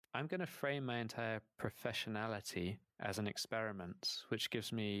I'm going to frame my entire professionality as an experiment, which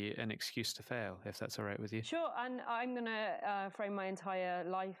gives me an excuse to fail, if that's all right with you. Sure, and I'm going to frame my entire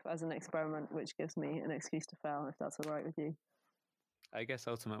life as an experiment, which gives me an excuse to fail, if that's all right with you. I guess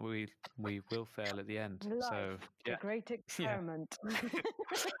ultimately we will fail at the end. Life, so the great experiment.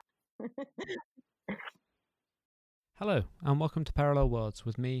 Hello, and welcome to Parallel Worlds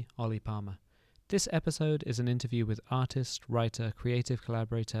with me, Ollie Palmer. This episode is an interview with artist, writer, creative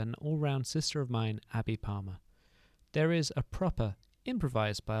collaborator, and all-round sister of mine, Abby Palmer. There is a proper,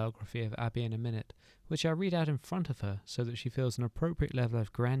 improvised biography of Abby in a minute, which I'll read out in front of her so that she feels an appropriate level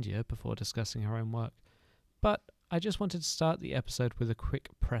of grandeur before discussing her own work. But I just wanted to start the episode with a quick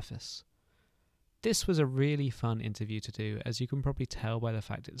preface. This was a really fun interview to do, as you can probably tell by the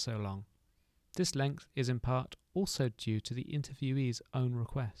fact it's so long. This length is in part also due to the interviewee's own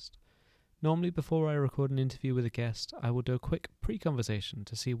request. Normally before I record an interview with a guest, I will do a quick pre-conversation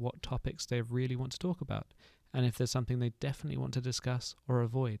to see what topics they really want to talk about, and if there's something they definitely want to discuss or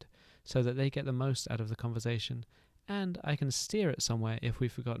avoid, so that they get the most out of the conversation, and I can steer it somewhere if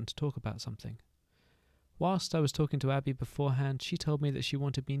we've forgotten to talk about something. Whilst I was talking to Abby beforehand, she told me that she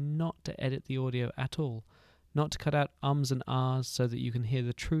wanted me not to edit the audio at all, not to cut out ums and ahs so that you can hear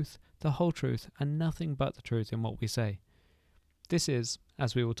the truth, the whole truth, and nothing but the truth in what we say. This is,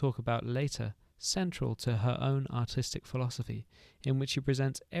 as we will talk about later, central to her own artistic philosophy, in which she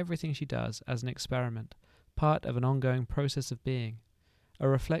presents everything she does as an experiment, part of an ongoing process of being, a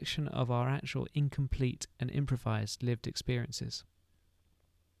reflection of our actual incomplete and improvised lived experiences.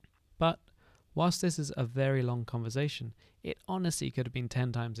 But, whilst this is a very long conversation, it honestly could have been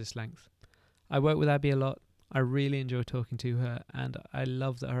 10 times this length. I work with Abby a lot. I really enjoy talking to her, and I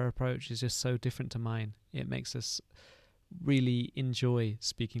love that her approach is just so different to mine. It makes us really enjoy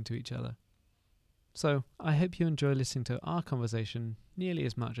speaking to each other. So, I hope you enjoy listening to our conversation nearly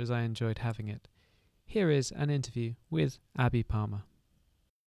as much as I enjoyed having it. Here is an interview with Abby Palmer.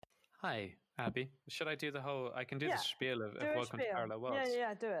 Hi, Abby. Should I do the whole... I can do the spiel of Welcome to Parallel Worlds.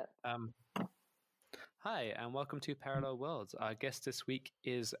 Yeah, do it. Hi, and welcome to Parallel Worlds. Our guest this week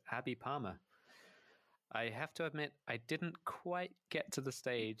is Abby Palmer. I have to admit, I didn't quite get to the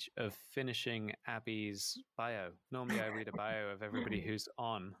stage of finishing Abby's bio. Normally I read a bio of everybody who's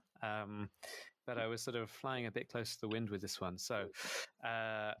on, but I was sort of flying a bit close to the wind with this one. So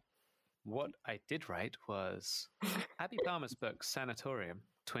what I did write was Abby Palmer's book, Sanatorium,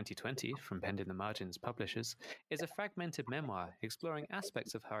 2020, from Penned in the Margins Publishers, is a fragmented memoir exploring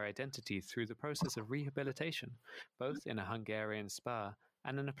aspects of her identity through the process of rehabilitation, both in a Hungarian spa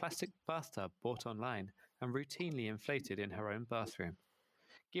and in a plastic bathtub bought online and routinely inflated in her own bathroom.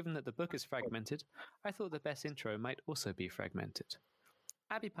 Given that the book is fragmented, I thought the best intro might also be fragmented.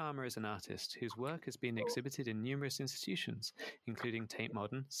 Abby Palmer is an artist whose work has been exhibited in numerous institutions, including Tate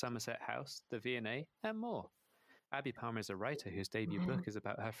Modern, Somerset House, the V&A, and more. Abby Palmer is a writer whose debut book is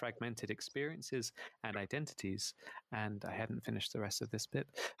about her fragmented experiences and identities, and I hadn't finished the rest of this bit,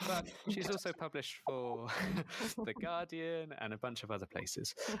 but she's also published for The Guardian and a bunch of other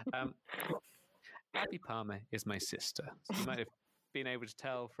places. Abby Palmer is my sister. So you might have been able to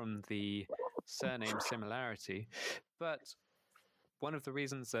tell from the surname similarity, but one of the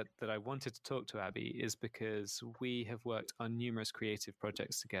reasons that I wanted to talk to Abby is because we have worked on numerous creative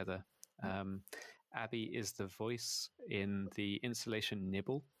projects together. Abby is the voice in the installation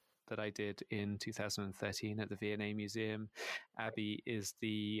Nibble that I did in 2013 at the V&A Museum. Abby is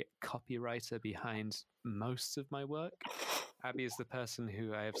the copywriter behind most of my work. Abby is the person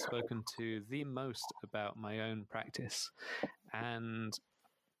who I have spoken to the most about my own practice, and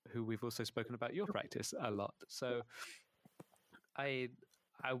who we've also spoken about your practice a lot. So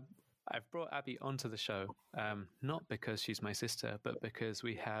I've brought Abby onto the show, not because she's my sister, but because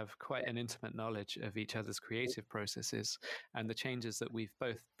we have quite an intimate knowledge of each other's creative processes and the changes that we've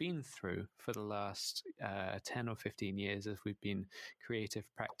both been through for the last 10 or 15 years as we've been creative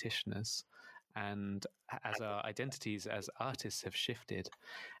practitioners, and as our identities as artists have shifted.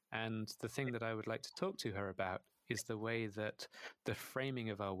 And the thing that I would like to talk to her about is the way that the framing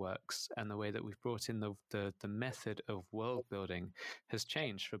of our works and the way that we've brought in the method of world building has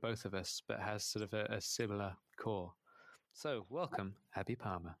changed for both of us, but has sort of a similar core. So welcome, Abby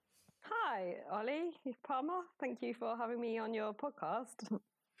Palmer. Hi, Ollie Palmer. Thank you for having me on your podcast.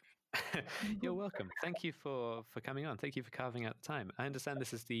 You're welcome. Thank you for coming on. Thank you for carving out the time. I understand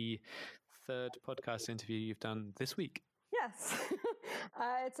this is the third podcast interview you've done this week. Yes.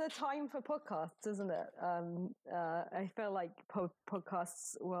 It's a time for podcasts, isn't it? I feel like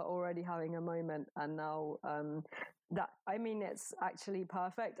podcasts were already having a moment, and now It's actually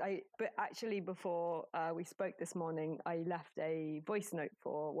perfect. But actually, before we spoke this morning, I left a voice note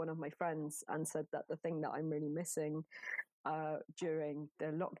for one of my friends and said that the thing that I'm really missing during the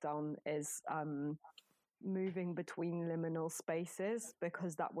lockdown is moving between liminal spaces,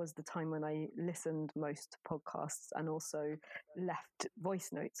 because that was the time when I listened most to podcasts and also left voice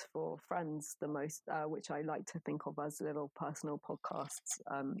notes for friends the most, which I like to think of as little personal podcasts.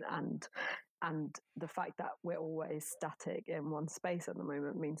 And the fact that we're always static in one space at the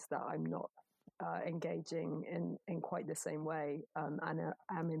moment means that I'm not engaging in quite the same way, and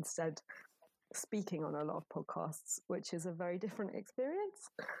I'm instead speaking on a lot of podcasts, which is a very different experience.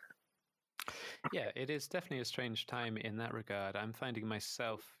 Yeah, it is definitely a strange time in that regard. I'm finding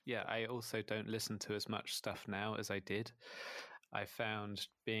myself, I also don't listen to as much stuff now as I did. I found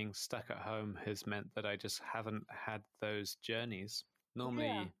being stuck at home has meant that I just haven't had those journeys.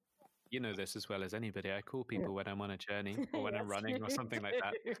 Normally, you know this as well as anybody, I call people when I'm on a journey or when I'm running or something like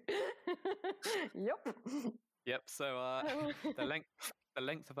that. Yep. So the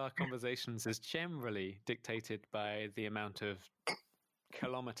length of our conversations is generally dictated by the amount of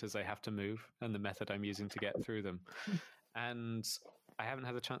kilometers I have to move and the method I'm using to get through them. And I haven't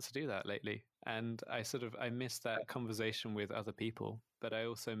had the chance to do that lately. And I miss that conversation with other people, but I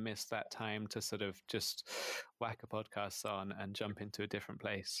also miss that time to sort of just whack a podcast on and jump into a different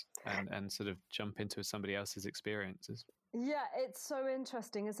place and sort of jump into somebody else's experiences. Yeah, it's so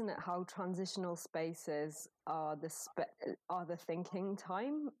interesting, isn't it? How transitional spaces are the thinking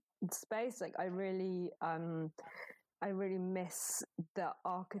time space. Like I really miss the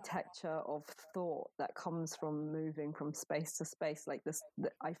architecture of thought that comes from moving from space to space. Like this,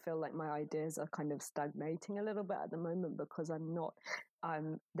 I feel like my ideas are kind of stagnating a little bit at the moment because I'm not.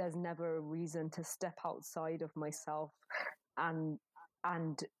 There's never a reason to step outside of myself and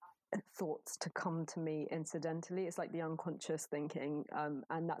thoughts to come to me incidentally. It's like the unconscious thinking,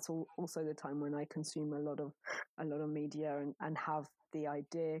 and that's also the time when I consume a lot of media and have the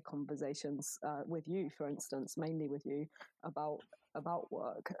idea conversations with you, for instance, mainly with you about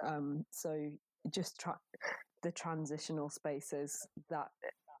work. So just the transitional spaces that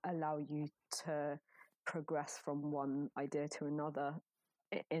allow you to progress from one idea to another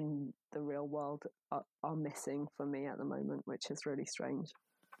in the real world are missing for me at the moment, which is really strange.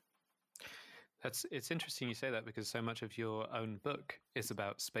 It's interesting you say that, because so much of your own book is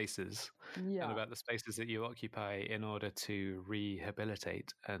about spaces and about the spaces that you occupy in order to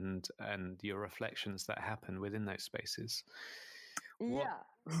rehabilitate and your reflections that happen within those spaces.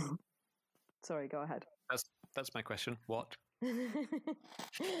 Sorry, go ahead. That's my question. What? Do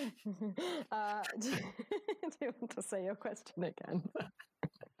you want to say your question again?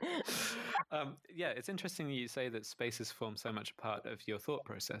 It's interesting that you say that spaces form so much a part of your thought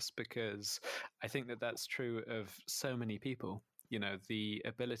process, because I think that that's true of so many people. You know, the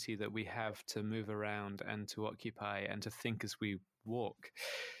ability that we have to move around and to occupy and to think as we walk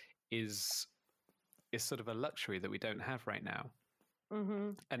is sort of a luxury that we don't have right now.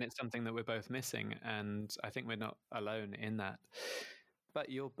 Mm-hmm. And it's something that we're both missing, and I think we're not alone in that.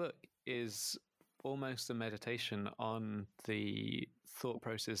 But your book is almost a meditation on the thought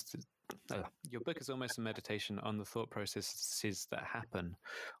process. Your book is almost a meditation on the thought processes that happen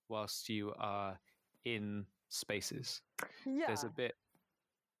whilst you are in spaces. Yeah. There's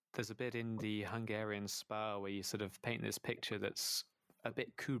a bit in the Hungarian Spa where you sort of paint this picture that's a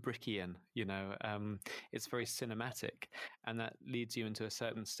bit Kubrickian, you know. It's very cinematic, and that leads you into a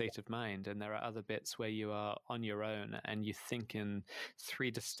certain state of mind. And there are other bits where you are on your own and you think in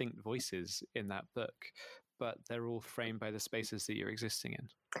three distinct voices in that book, but they're all framed by the spaces that you're existing in.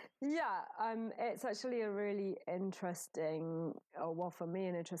 Yeah, it's actually a really interesting, for me,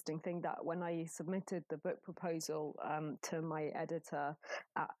 an interesting thing that when I submitted the book proposal to my editor,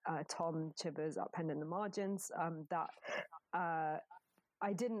 Tom Chivers at Pen in the Margins,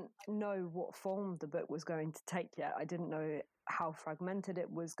 I didn't know what form the book was going to take yet. I didn't know how fragmented it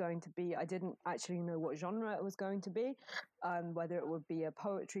was going to be. I didn't actually know what genre it was going to be, whether it would be a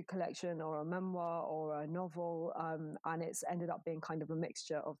poetry collection or a memoir or a novel. And it's ended up being kind of a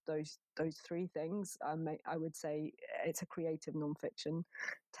mixture of those three things. I would say it's a creative nonfiction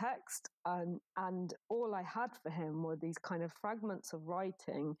text. And all I had for him were these kind of fragments of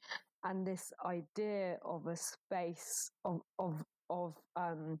writing and this idea of a space of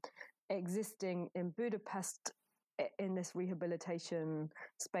existing in Budapest in this rehabilitation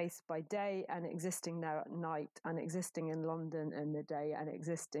space by day, and existing there at night, and existing in London in the day, and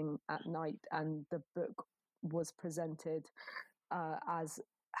existing at night. And the book was presented as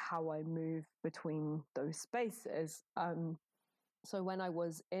how I move between those spaces. So when I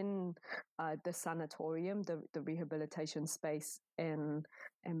was in the sanatorium, the rehabilitation space in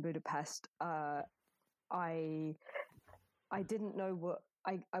Budapest, I didn't know what.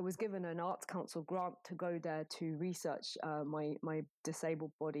 I was given an Arts Council grant to go there to research my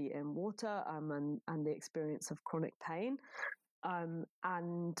disabled body in water and the experience of chronic pain.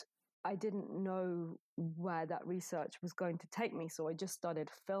 And I didn't know where that research was going to take me. So I just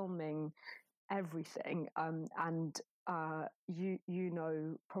started filming everything. And you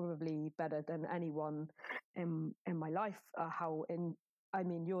know probably better than anyone in my life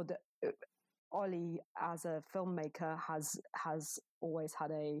you're the Ollie as a filmmaker has always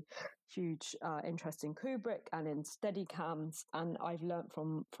had a huge interest in Kubrick and in Steadicams, and I've learnt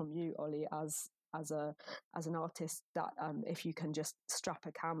from you, Ollie, as an artist that if you can just strap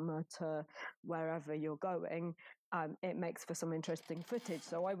a camera to wherever you're going, it makes for some interesting footage.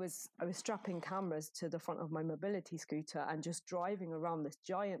 So I was strapping cameras to the front of my mobility scooter and just driving around this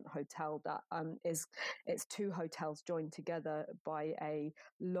giant hotel that it's two hotels joined together by a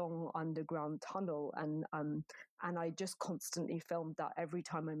long underground tunnel, and I just constantly filmed that every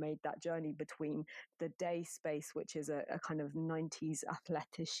time I made that journey between the day space, which is a kind of 90s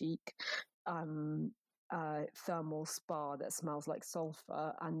athletic chic thermal spa that smells like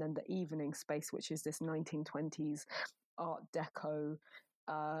sulfur, and then the evening space, which is this 1920s Art Deco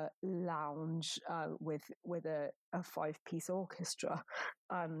lounge with a 5-piece orchestra.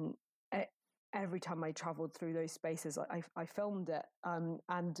 Every time I traveled through those spaces, I filmed it,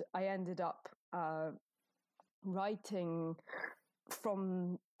 and I ended up writing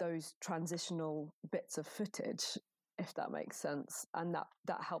from those transitional bits of footage, if that makes sense, and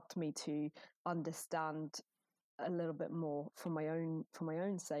that helped me to understand a little bit more for my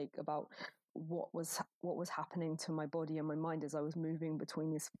own sake about what was happening to my body and my mind as I was moving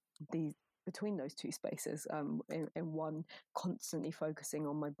between between those two spaces, in one constantly focusing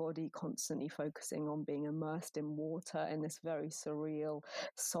on my body, constantly focusing on being immersed in water in this very surreal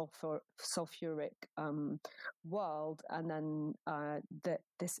sulfuric world, and then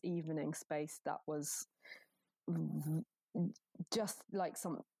this evening space that was just like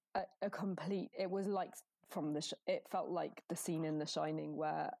a complete. It was like it felt like the scene in The Shining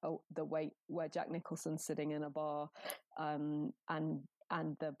where Jack Nicholson's sitting in a bar,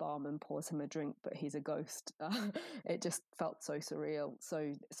 and the barman pours him a drink, but he's a ghost. It just felt so surreal.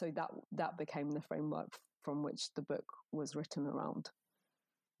 So that became the framework from which the book was written around.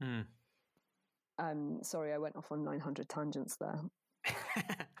 Sorry, I went off on 900 tangents there.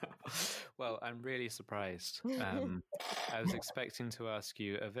 Well, I'm really surprised. I was expecting to ask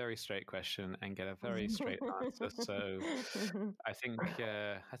you a very straight question and get a very straight answer. So I think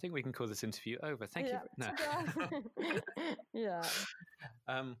we can call this interview over. Thank you. No. Yeah.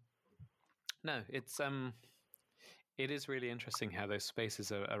 No, it is really interesting how those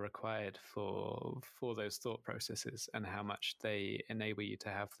spaces are required for those thought processes and how much they enable you to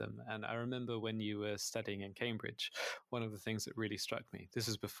have them. And I remember when you were studying in Cambridge, one of the things that really struck me, this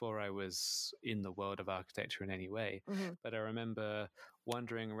is before I was in the world of architecture in any way, but I remember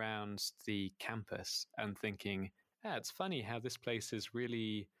wandering around the campus and thinking, it's funny how this place is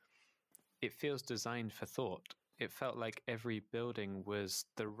really, it feels designed for thought. It felt like every building was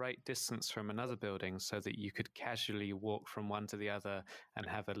the right distance from another building so that you could casually walk from one to the other and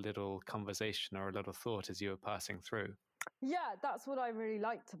have a little conversation or a little thought as you were passing through. Yeah, that's what I really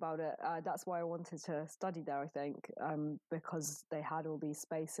liked about it. That's why I wanted to study there, I think, because they had all these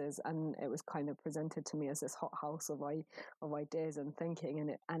spaces and it was kind of presented to me as this hothouse of ideas and thinking,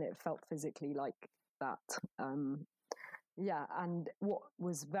 and it felt physically like that. Yeah, and what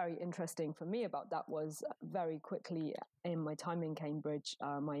was very interesting for me about that was very quickly in my time in Cambridge,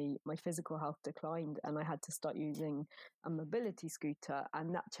 my physical health declined and I had to start using a mobility scooter,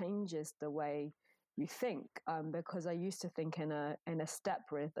 and that changes the way you think, because I used to think in a step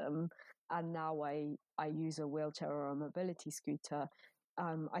rhythm, and now I use a wheelchair or a mobility scooter.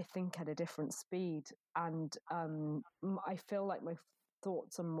 I think at a different speed, and I feel like my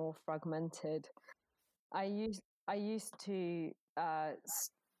thoughts are more fragmented. I used to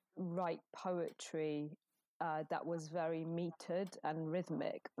write poetry that was very metered and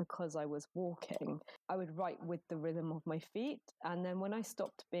rhythmic because I was walking. I would write with the rhythm of my feet. And then when I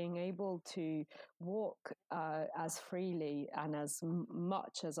stopped being able to walk as freely and as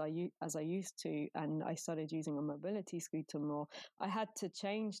much as I used to, and I started using a mobility scooter more, I had to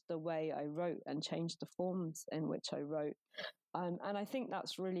change the way I wrote and change the forms in which I wrote. And I think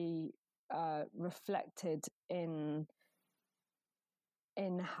that's really reflected in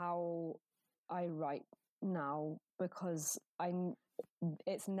how I write now because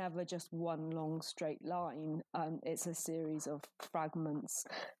it's never just one long straight line. It's a series of fragments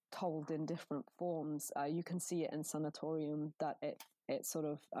told in different forms. You can see it in Sanatorium that it sort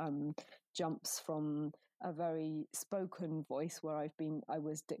of jumps from a very spoken voice where I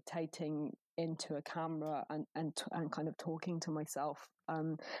was dictating into a camera and kind of talking to myself,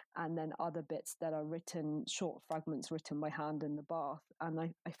 and then other bits that are written, short fragments written by hand in the bath. And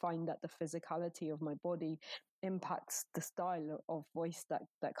I find that the physicality of my body impacts the style of voice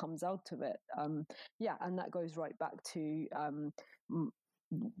that comes out of it. And that goes right back to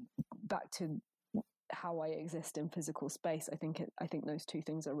how I exist in physical space. I think those two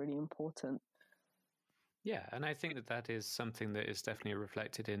things are really important. Yeah, and I think that is something that is definitely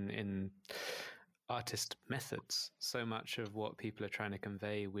reflected in artist methods. So much of what people are trying to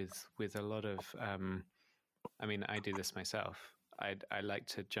convey with a lot of, I mean, I do this myself. I like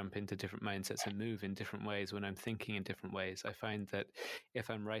to jump into different mindsets and move in different ways when I'm thinking in different ways. I find that if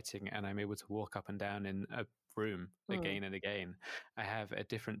I'm writing and I'm able to walk up and down in a room again and again, I have a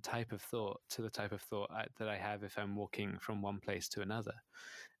different type of thought to the type of thought that I have if I'm walking from one place to another.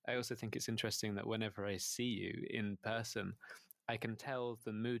 I also think it's interesting that whenever I see you in person, I can tell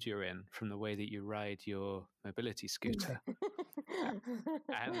the mood you're in from the way that you ride your mobility scooter.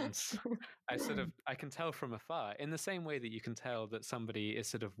 And I can tell from afar, in the same way that you can tell that somebody is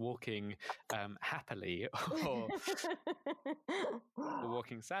sort of walking happily or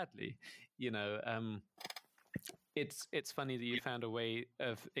walking sadly. It's funny that you found a way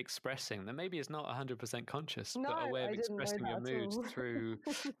of expressing that maybe it's not 100% conscious, but a way of expressing your mood through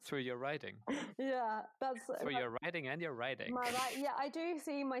your riding. Yeah, that's through your riding and your riding. Yeah, I do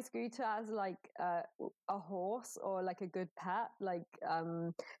see my scooter as like a horse or like a good pet. Like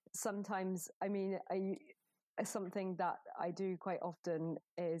sometimes, I mean, something that I do quite often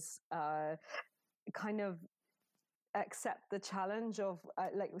is kind of accept the challenge of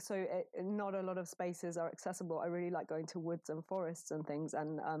not a lot of spaces are accessible. I really like going to woods and forests and things,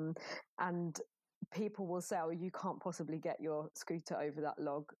 and people will say, "Oh, you can't possibly get your scooter over that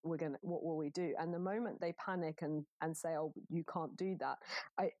log. What will we do?" And the moment they panic and say, "Oh, you can't do that,"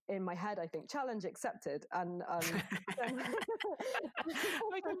 in my head I think challenge accepted, and I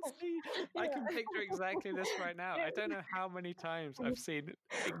can picture exactly this right now. I don't know how many times I've seen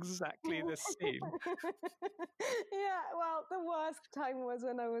exactly this scene. Yeah, well, the worst time was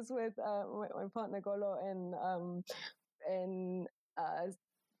when I was with my partner Golo in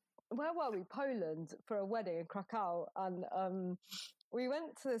where were we? Poland, for a wedding in Krakow, and we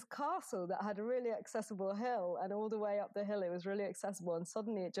went to this castle that had a really accessible hill, and all the way up the hill it was really accessible, and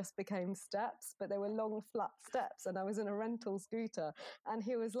suddenly it just became steps, but they were long flat steps, and I was in a rental scooter, and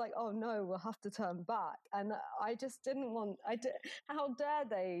he was like, "Oh no, we'll have to turn back," and I just didn't want. How dare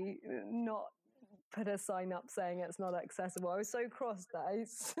they not put a sign up saying it's not accessible? I was so cross that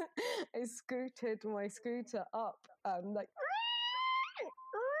I scooted my scooter up, like.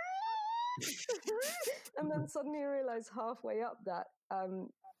 And then suddenly I realized halfway up that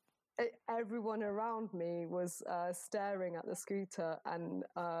everyone around me was staring at the scooter and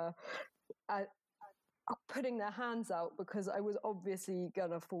putting their hands out because I was obviously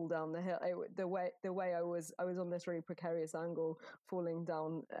gonna fall down the hill. The way I was on this really precarious angle, falling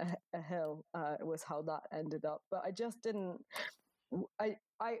down a hill. Was how that ended up. But I just didn't. I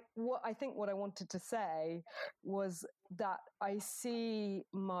think what I wanted to say was that I see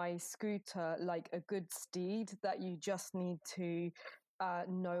my scooter like a good steed that you just need to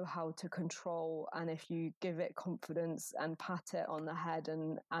know how to control, and if you give it confidence and pat it on the head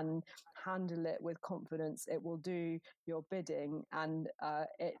and handle it with confidence, it will do your bidding, and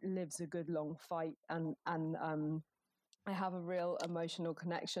it lives a good long fight. And I have a real emotional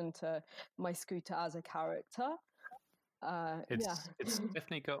connection to my scooter as a character. It's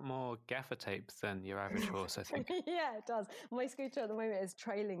definitely got more gaffer tape than your average horse, I think. Yeah, it does. My scooter at the moment is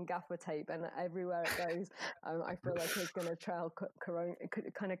trailing gaffer tape, and everywhere it goes, I feel like it's going to trail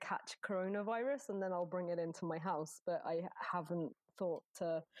kind of catch coronavirus, and then I'll bring it into my house. But I haven't thought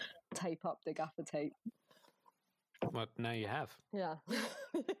to tape up the gaffer tape. Well, now you have. Yeah.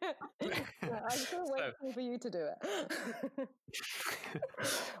 I'm still waiting for you to do it.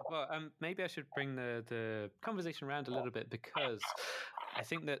 Well, maybe I should bring the conversation around a little bit, because I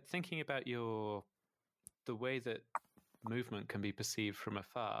think that thinking about the way that movement can be perceived from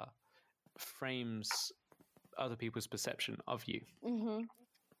afar frames other people's perception of you. Mm-hmm.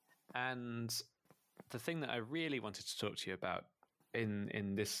 And the thing that I really wanted to talk to you about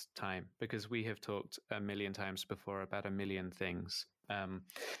in this time, because we have talked a million times before about a million things,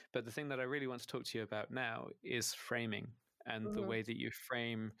 but the thing that I really want to talk to you about now is framing and the way that you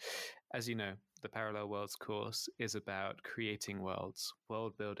frame, as you know, the Parallel Worlds course is about creating worlds,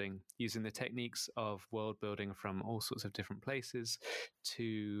 world building, using the techniques of world building from all sorts of different places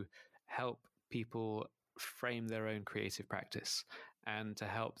to help people frame their own creative practice and to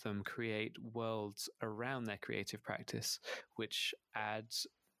help them create worlds around their creative practice, which adds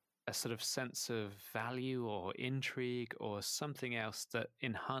a sort of sense of value or intrigue or something else that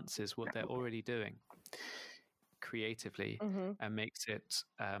enhances what they're already doing creatively and makes it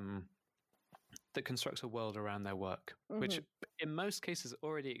that constructs a world around their work, which in most cases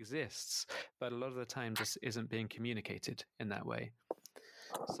already exists, but a lot of the time just isn't being communicated in that way.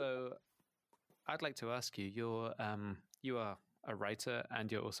 So I'd like to ask you, you are a writer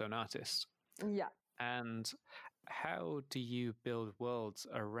and you're also an artist. Yeah. And how do you build worlds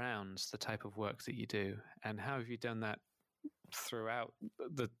around the type of work that you do? And how have you done that throughout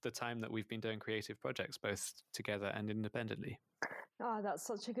the time that we've been doing creative projects, both together and independently? That's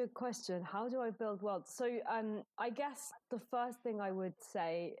such a good question. How do I build worlds? So I guess the first thing I would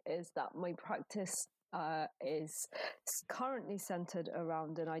say is that my practice is currently centered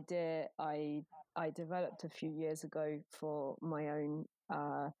around an idea I developed a few years ago for my own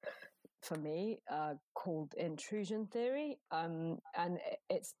for me called intrusion theory, and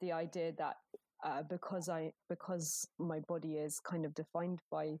it's the idea that because my body is kind of defined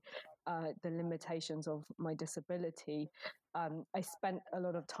by the limitations of my disability, I spent a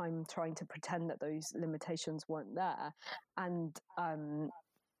lot of time trying to pretend that those limitations weren't there, and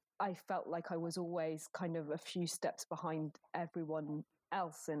I felt like I was always kind of a few steps behind everyone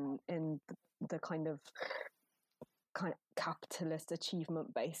else in the kind of capitalist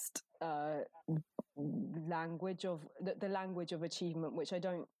achievement based language of the language of achievement, which I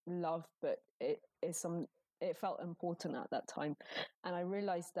don't love, but it felt important at that time. And I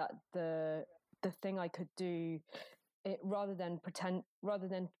realized that the thing I could do, rather than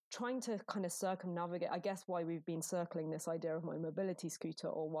trying to kind of circumnavigate, I guess why we've been circling this idea of my mobility scooter,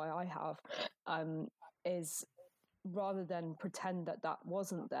 or why I have, is rather than pretend that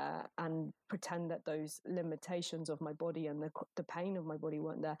wasn't there and pretend that those limitations of my body and the pain of my body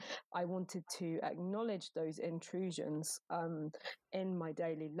weren't there, I wanted to acknowledge those intrusions in my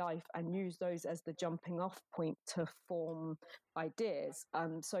daily life and use those as the jumping off point to form ideas.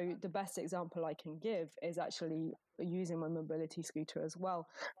 So the best example I can give is actually using my mobility scooter as well.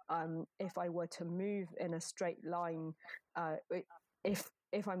 If I were to move in a straight line,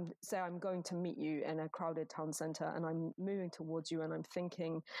 if I'm going to meet you in a crowded town centre and I'm moving towards you and I'm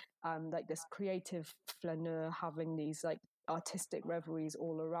thinking like this creative flaneur, having these like artistic reveries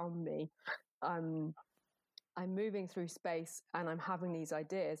all around me, I'm moving through space and I'm having these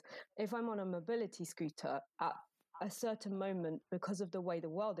ideas. If I'm on a mobility scooter, at a certain moment, because of the way the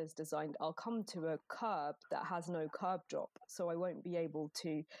world is designed, I'll come to a curb that has no curb drop, so I won't be able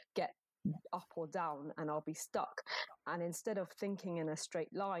to get up or down and I'll be stuck. And instead of thinking in a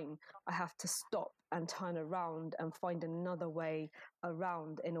straight line, I have to stop and turn around and find another way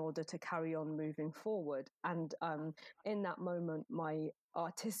around in order to carry on moving forward. And in that moment, my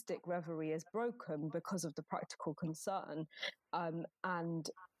artistic reverie is broken because of the practical concern, and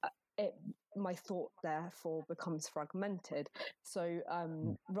my thought therefore becomes fragmented. So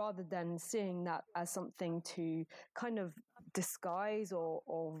rather than seeing that as something to kind of disguise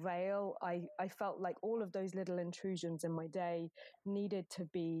or veil, I felt like all of those little intrusions in my day needed to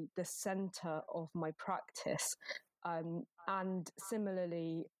be the center of my practice. And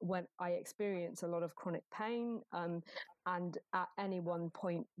similarly, when I experience a lot of chronic pain, and at any one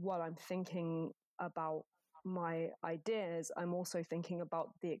point while I'm thinking about my ideas, I'm also thinking about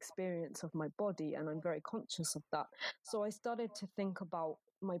the experience of my body, and I'm very conscious of that. So I started to think about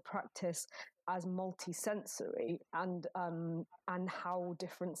my practice as multisensory, and how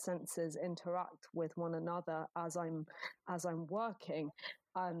different senses interact with one another as I'm working,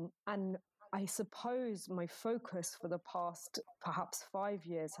 and I suppose my focus for the past perhaps 5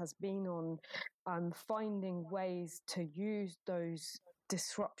 years has been on finding ways to use those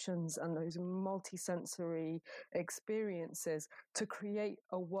disruptions and those multisensory experiences to create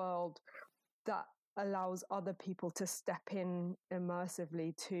a world that allows other people to step in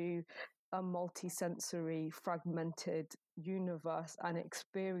immersively to a multisensory, fragmented universe and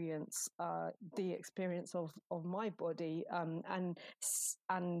experience the experience of my body, and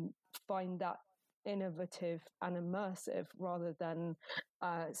find that innovative and immersive rather than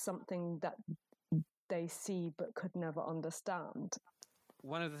something that they see but could never understand.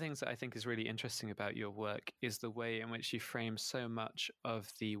 One of the things that I think is really interesting about your work is the way in which you frame so much of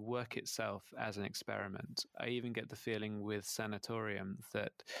the work itself as an experiment. I even get the feeling with Sanatorium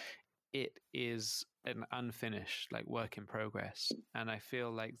that it is an unfinished, like, work in progress. And I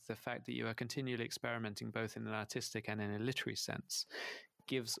feel like the fact that you are continually experimenting both in an artistic and in a literary sense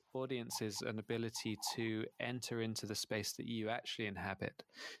gives audiences an ability to enter into the space that you actually inhabit,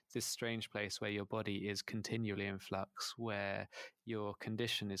 this strange place where your body is continually in flux, where your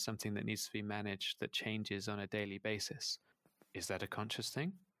condition is something that needs to be managed, that changes on a daily basis. Is that a conscious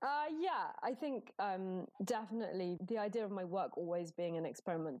thing? Yeah, I think definitely the idea of my work always being an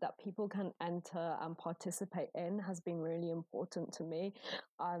experiment that people can enter and participate in has been really important to me.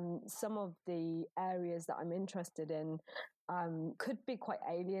 Some of the areas that I'm interested in could be quite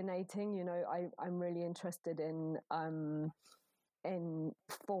alienating. You know, I'm really interested in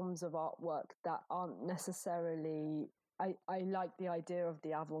forms of artwork that aren't necessarily. I like the idea of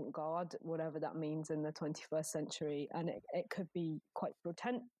the avant-garde, whatever that means in the 21st century, and it could be quite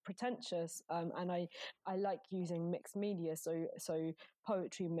pretentious. And I like using mixed media, so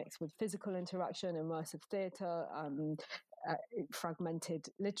poetry mixed with physical interaction, immersive theatre, fragmented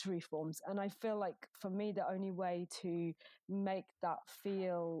literary forms. And I feel like for me, the only way to make that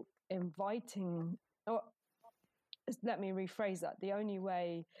feel inviting, or let me rephrase that, the only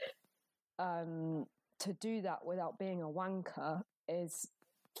way to do that without being a wanker is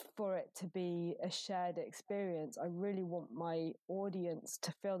for it to be a shared experience. I really want my audience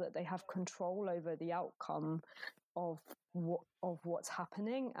to feel that they have control over the outcome of what's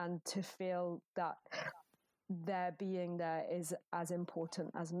happening, and to feel that their being there is as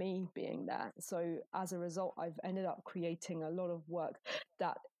important as me being there. So as a result, I've ended up creating a lot of work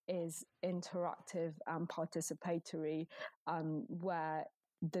that is interactive and participatory, where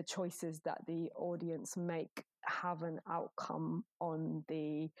the choices that the audience make have an outcome on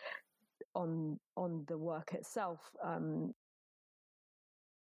the work itself.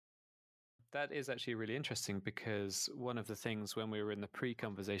 That is actually really interesting, because one of the things when we were in the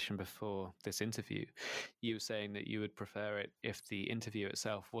pre-conversation before this interview, you were saying that you would prefer it if the interview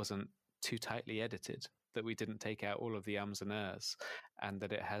itself wasn't too tightly edited, that we didn't take out all of the ums and ers, and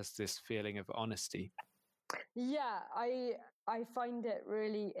that it has this feeling of honesty. Yeah, I find it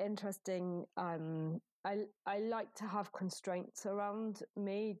really interesting. I like to have constraints around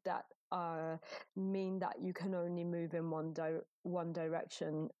me that mean that you can only move in one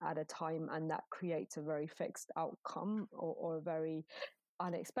direction at a time, and that creates a very fixed outcome, or a very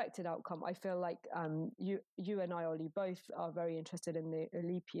unexpected outcome. I feel like you and I, Ollie, both are very interested in the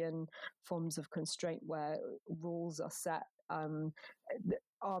Oulipian forms of constraint, where rules are set,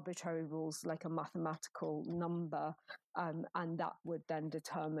 arbitrary rules like a mathematical number, and that would then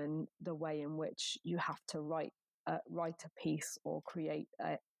determine the way in which you have to write a piece or create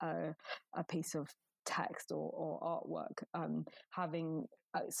a piece of text or artwork. Having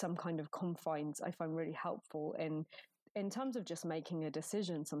some kind of confines I find really helpful in terms of just making a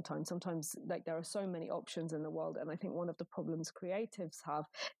decision. Sometimes like there are so many options in the world, and I think one of the problems creatives have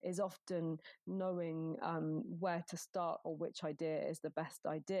is often knowing where to start, or which idea is the best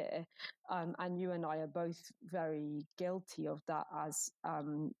idea. And you and I are both very guilty of that, as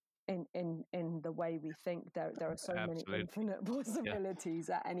in the way we think. There are so Absolutely. many infinite possibilities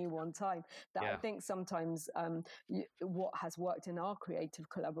at any one time that I think sometimes what has worked in our creative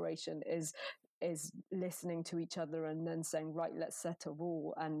collaboration is listening to each other and then saying, right, let's set a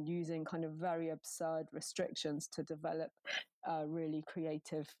rule, and using kind of very absurd restrictions to develop really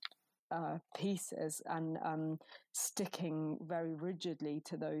creative pieces, and sticking very rigidly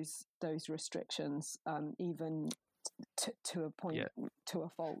to those restrictions, even to a point, to a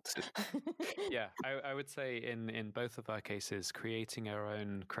fault. Yeah, I would say in both of our cases, creating our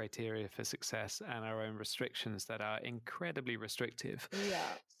own criteria for success and our own restrictions that are incredibly restrictive,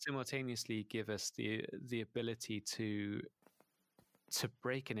 simultaneously give us the ability to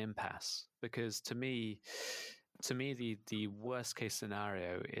break an impasse. Because to me, the worst case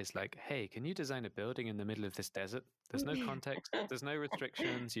scenario is like, hey, can you design a building in the middle of this desert? There's no context, there's no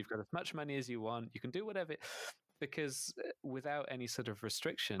restrictions, you've got as much money as you want, you can do whatever. Because without any sort of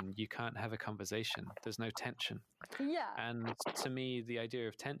restriction, you can't have a conversation. There's no tension. Yeah. And to me, the idea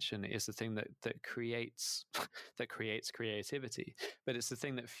of tension is the thing that creates creativity. But it's the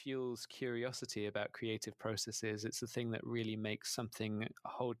thing that fuels curiosity about creative processes. It's the thing that really makes something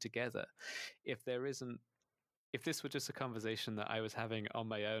hold together. If this were just a conversation that I was having on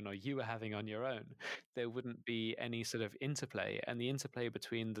my own, or you were having on your own, there wouldn't be any sort of interplay. And the interplay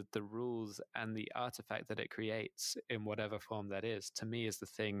between the rules and the artifact that it creates, in whatever form that is, to me is the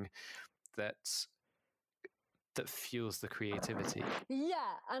thing that that fuels the creativity. Yeah,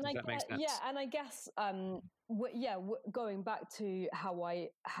 and Does that make sense? I guess going back to how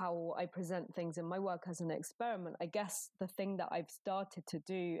I present things in my work as an experiment, I guess the thing that I've started to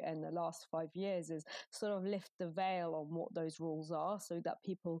do in the last 5 years is sort of lift the veil on what those rules are, so that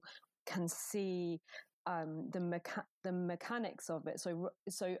people can see the mechanics of it.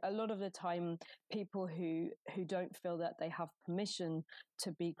 So a lot of the time, people who don't feel that they have permission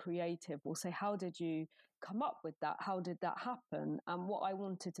to be creative will say, "How did you come up with that? How did that happen?" And what I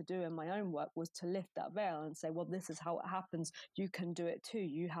wanted to do in my own work was to lift that veil and say, "Well, this is how it happens. You can do it too.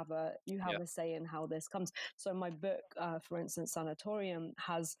 You have a say in how this comes." So my book, for instance, Sanatorium,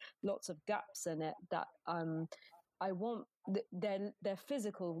 has lots of gaps in it that I want. They're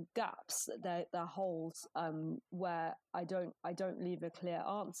physical gaps, they're holes where I don't leave a clear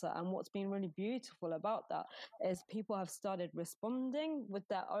answer. And what's been really beautiful about that is people have started responding with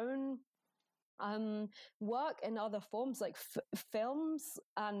their own work in other forms, like films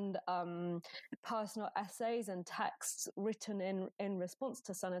and personal essays and texts written in response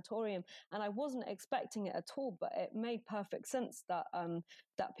to Sanatorium. And I wasn't expecting it at all, but it made perfect sense that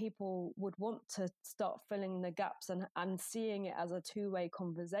that people would want to start filling the gaps and seeing it as a two-way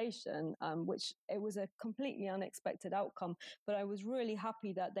conversation, which it was a completely unexpected outcome. But I was really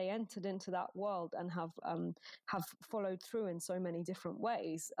happy that they entered into that world and have followed through in so many different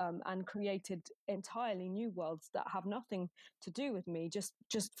ways, and created entirely new worlds that have nothing to do with me, just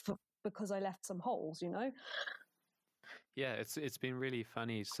because I left some holes, Yeah, it's been really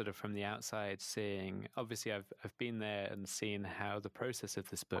funny, sort of from the outside, seeing. Obviously, I've been there and seen how the process of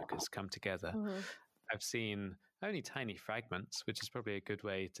this book has come together. Mm-hmm. I've seen only tiny fragments, which is probably a good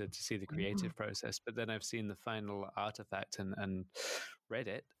way to see the creative process. But then I've seen the final artifact and read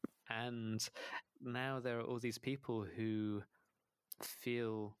it, and now there are all these people who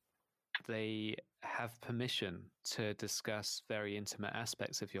feel they have permission to discuss very intimate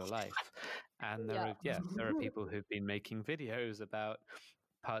aspects of your life. And there are people who've been making videos about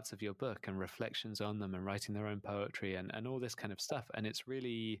parts of your book and reflections on them and writing their own poetry and all this kind of stuff. And it's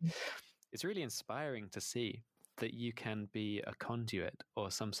really inspiring to see that you can be a conduit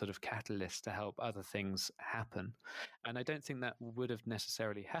or some sort of catalyst to help other things happen. And I don't think that would have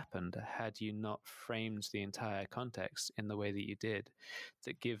necessarily happened had you not framed the entire context in the way that you did,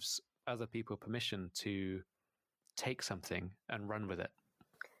 that gives other people permission to take something and run with it.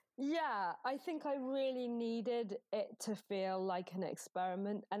 Yeah, I think I really needed it to feel like an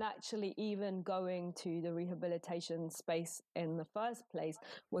experiment. And actually, even going to the rehabilitation space in the first place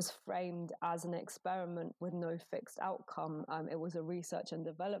was framed as an experiment with no fixed outcome. It was a research and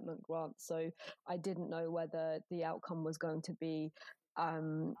development grant, so I didn't know whether the outcome was going to be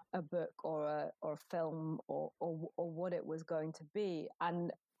a book or a film or what it was going to be.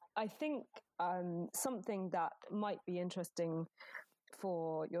 And I think something that might be interesting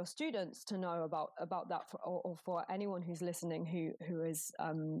for your students to know about that, or for anyone who's listening who is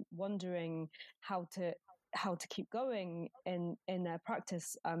wondering how to keep going in their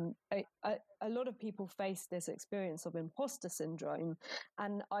practice. A lot of people face this experience of imposter syndrome,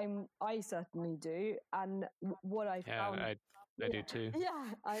 and I certainly do. And what I found, I do too.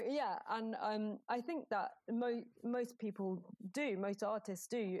 And I think that most people do, most artists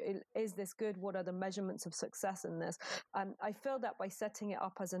do. Is this good? What are the measurements of success in this? I feel that by setting it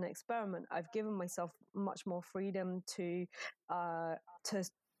up as an experiment, I've given myself much more freedom to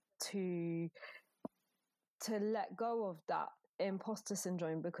let go of that imposter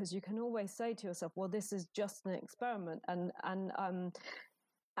syndrome, because you can always say to yourself, well, this is just an experiment, and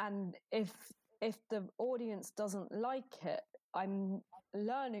if the audience doesn't like it, I'm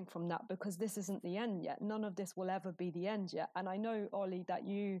learning from that, because this isn't the end yet. None of this will ever be the end yet. And I know, Ollie, that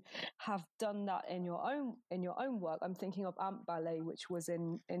you have done that in your own work. I'm thinking of Ant Ballet, which was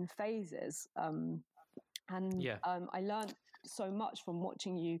in phases, I learned so much from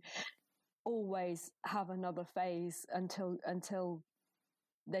watching you always have another phase until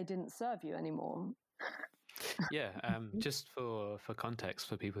they didn't serve you anymore. Just for context,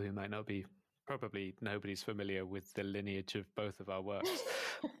 for people who might not be, probably nobody's familiar with the lineage of both of our works,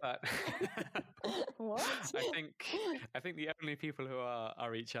 but what? I think the only people who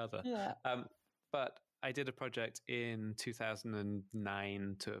are each other. Yeah. But I did a project in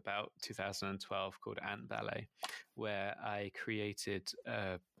 2009 to about 2012 called Ant Ballet, where I created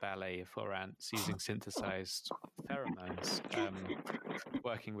a ballet for ants using synthesized pheromones,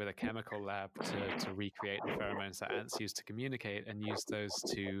 working with a chemical lab to recreate the pheromones that ants use to communicate, and use those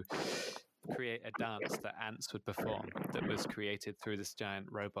to create a dance that ants would perform that was created through this giant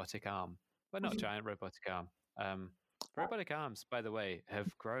robotic arm. Well, not giant robotic arm. Robotic arms, by the way,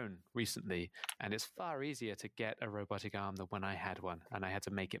 have grown recently, and it's far easier to get a robotic arm than when I had one, and I had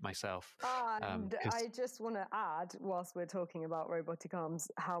to make it myself. And I just want to add, whilst we're talking about robotic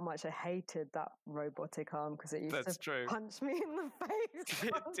arms, how much I hated that robotic arm because it used to punch me in the face.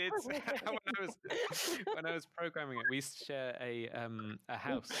 It did. when I was programming it, we used to share a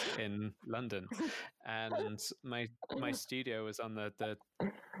house in London, and my studio was on the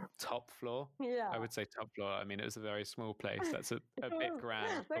top floor. Yeah, I would say top floor. I mean, it was a very small place. That's a bit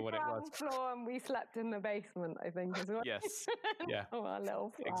grand for what it was. The floor, and we slept in the basement, I think, as well. Yes. Yeah. Oh, our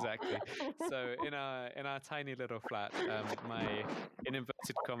little flat. Exactly. So in our tiny little flat, my, in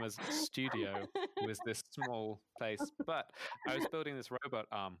inverted commas, studio was this small place, but I was building this robot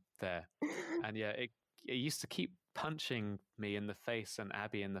arm there, and yeah, it used to keep punching me in the face and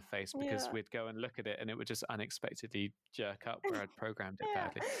Abby in the face because we'd go and look at it and it would just unexpectedly jerk up where I'd programmed it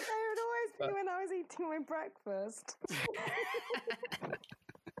badly. It would always be when I was eating my breakfast.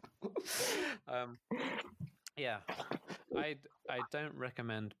 Yeah, I don't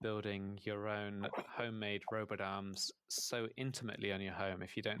recommend building your own homemade robot arms so intimately on your home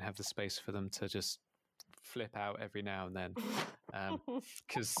if you don't have the space for them to just flip out every now and then,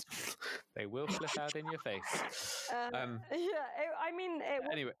 because they will flip out in your face.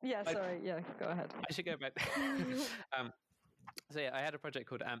 Anyway, go ahead. I should go back. So yeah, I had a project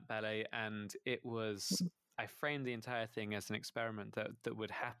called Ant Ballet, and it was, I framed the entire thing as an experiment that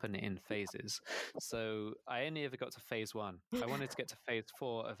would happen in phases. So I only ever got to phase 1. I wanted to get to phase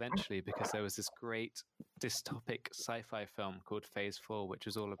 4 eventually because there was this great dystopic sci-fi film called Phase 4, which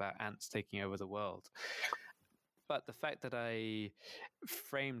was all about ants taking over the world. But the fact that I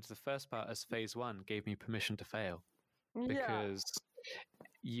framed the first part as phase 1 gave me permission to fail, because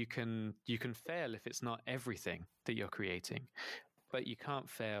you can fail if it's not everything that you're creating. But you can't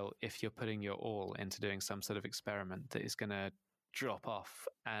fail if you're putting your all into doing some sort of experiment that is going to drop off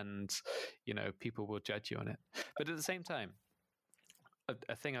and, people will judge you on it. But at the same time,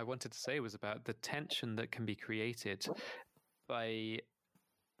 a thing I wanted to say was about the tension that can be created by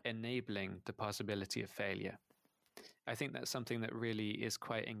enabling the possibility of failure. I think that's something that really is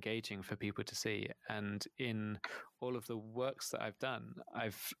quite engaging for people to see. And in all of the works that I've done,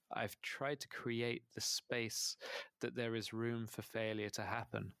 I've tried to create the space that there is room for failure to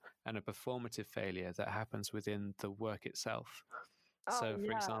happen, and a performative failure that happens within the work itself. For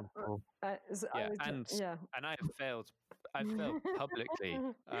example, and I have failed. I've failed publicly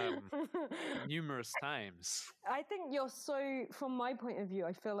numerous times. I think from my point of view,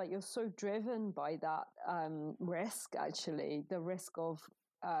 I feel like you're so driven by that risk, actually, the risk of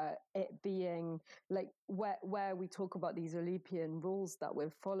it being like where we talk about these Olympian rules that we're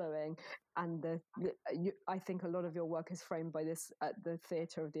following, and I think a lot of your work is framed by this at the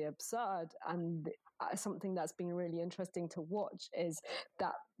theatre of the absurd, and something that's been really interesting to watch is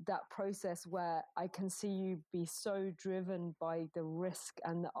that process where I can see you be so driven by the risk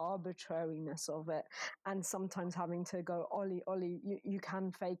and the arbitrariness of it, and sometimes having to go, Ollie, you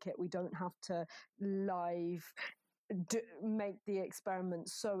can fake it. We don't have to make the experiment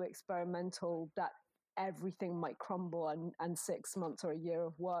so experimental that everything might crumble and 6 months or a year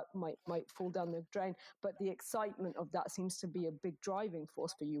of work might fall down the drain. But the excitement of that seems to be a big driving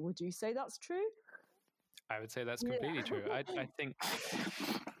force for you. Would you say that's true? I would say that's completely true. I think,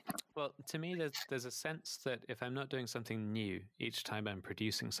 well, to me, there's a sense that if I'm not doing something new each time I'm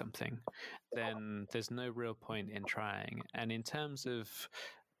producing something, then there's no real point in trying. And in terms of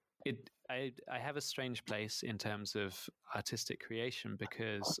it, I have a strange place in terms of artistic creation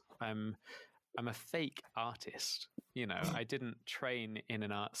because I'm a fake artist. I didn't train in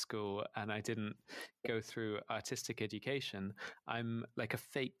an art school and I didn't go through artistic education. I'm like a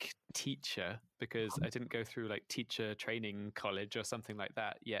fake teacher because I didn't go through like teacher training college or something like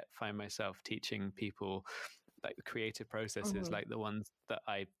that, yet find myself teaching people like the creative processes like the ones that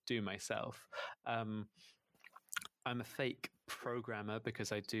I do myself. I'm a fake programmer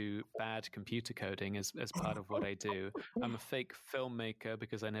because I do bad computer coding as part of what I do. I'm a fake filmmaker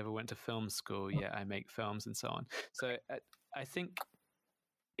because I never went to film school, yet I make films and so on. So I think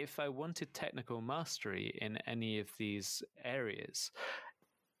if I wanted technical mastery in any of these areas,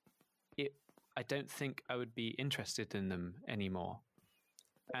 I don't think I would be interested in them anymore.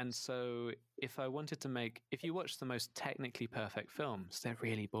 And so if you watch the most technically perfect films, they're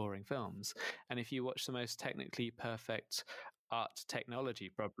really boring films. And if you watch the most technically perfect art technology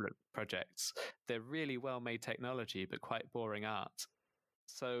projects, they're really well-made technology, but quite boring art.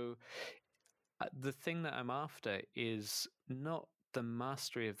 So the thing that I'm after is not the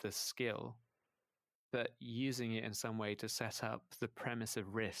mastery of the skill, but using it in some way to set up the premise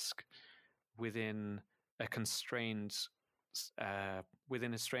of risk within a constrained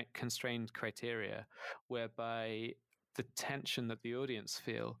within a constrained criteria, whereby the tension that the audience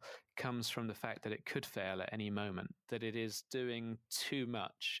feel comes from the fact that it could fail at any moment, that it is doing too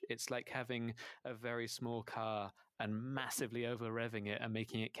much. It's like having a very small car and massively over revving it and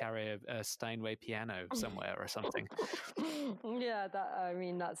making it carry a Steinway piano somewhere or something. Yeah,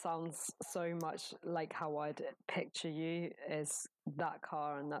 that sounds so much like how I'd picture you, is that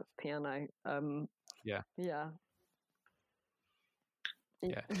car and that piano. Yeah.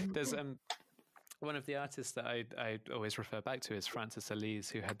 There's one of the artists that I always refer back to is Francis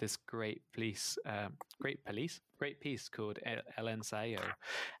Alise, who had this great piece called El Ensayo,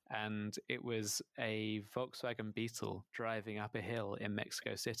 and it was a Volkswagen Beetle driving up a hill in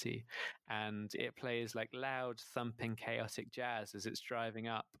Mexico City, and it plays like loud, thumping, chaotic jazz as it's driving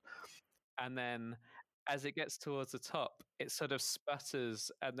up, and then as it gets towards the top, it sort of sputters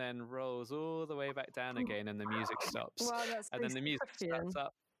and then rolls all the way back down again, and the music stops. Wow, that's and then the music starts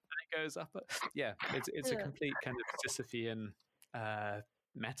up. It goes up. It's a complete kind of Sisyphean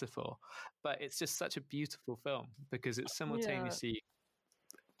metaphor, but it's just such a beautiful film because it's simultaneously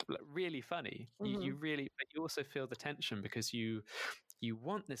really funny. You really, but you also feel the tension because you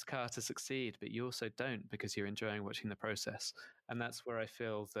want this car to succeed, but you also don't because you're enjoying watching the process. And that's where I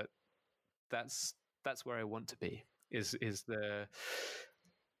feel that's where I want to be. Is the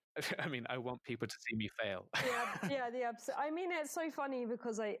I mean, I want people to see me fail. I mean, it's so funny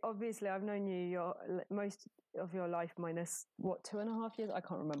because I've known you most of your life minus 2.5 years. I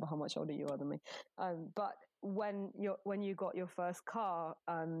can't remember how much older you are than me. But when you got your first car,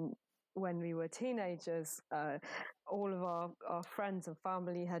 when we were teenagers, all of our friends and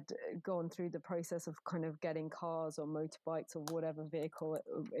family had gone through the process of kind of getting cars or motorbikes or whatever vehicle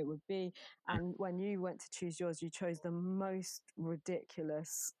it would be. And when you went to choose yours, you chose the most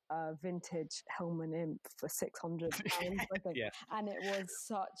ridiculous vintage Hellman Imp for £600, I think. Yeah. And it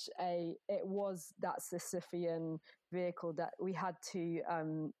was that Sisyphean vehicle that we had to,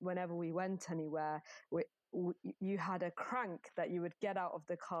 whenever we went anywhere, you had a crank that you would get out of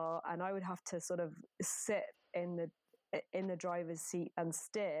the car, and I would have to sort of sit in the driver's seat and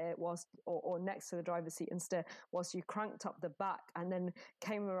steer or next to the driver's seat and steer whilst you cranked up the back and then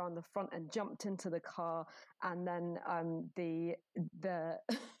came around the front and jumped into the car, and then the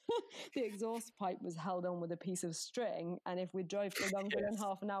the exhaust pipe was held on with a piece of string, and if we drove for longer than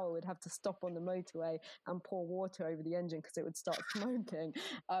half an hour, we'd have to stop on the motorway and pour water over the engine because it would start smoking.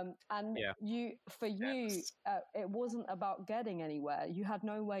 It wasn't about getting anywhere. You had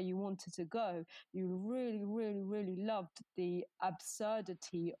nowhere you wanted to go. You really, really, really loved the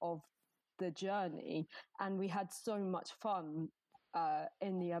absurdity of the journey, and we had so much fun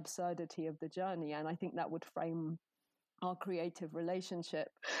in the absurdity of the journey, and I think that would frame our creative relationship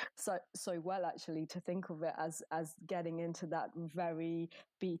so well, actually, to think of it as getting into that very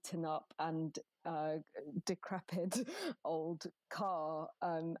beaten up and decrepit old car,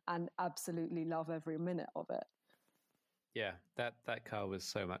 and absolutely love every minute of it. Yeah, that car was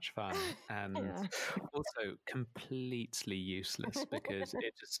so much fun, and also completely useless because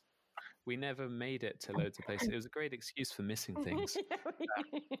we never made it to loads of places. It was a great excuse for missing things,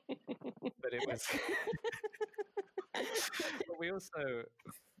 but it was. But we also.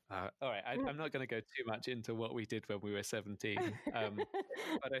 All right, I'm not going to go too much into what we did when we were 17,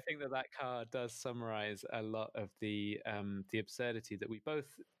 but I think that car does summarize a lot of the absurdity that we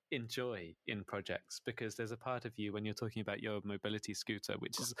both enjoy in projects, because there's a part of you when you're talking about your mobility scooter,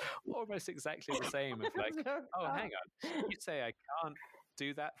 which is almost exactly the same of like, oh, hang on, you say I can't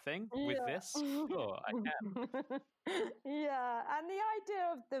do that thing with this? Sure, I can. Yeah, and the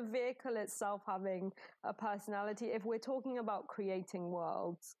idea of the vehicle itself having a personality, if we're talking about creating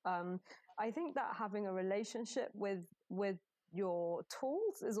worlds, I think that having a relationship with your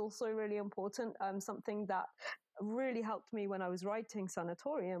tools is also really important. Something that really helped me when I was writing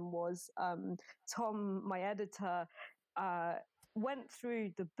Sanatorium was Tom, my editor, went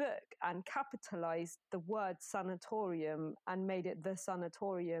through the book and capitalized the word sanatorium and made it the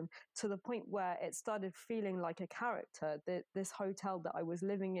sanatorium, to the point where it started feeling like a character. This hotel that I was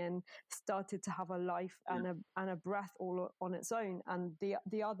living in started to have a life and a breath all on its own. And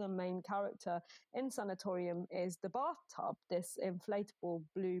the other main character in Sanatorium is the bathtub, this inflatable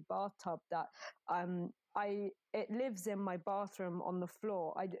blue bathtub that it lives in my bathroom on the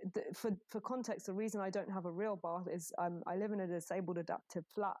floor. For context, the reason I don't have a real bath is I live in a disabled adaptive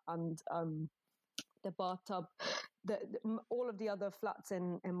flat, and the bathtub, all of the other flats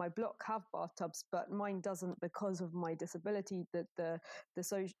in my block have bathtubs, but mine doesn't because of my disability. The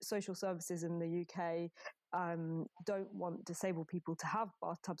social services in the UK don't want disabled people to have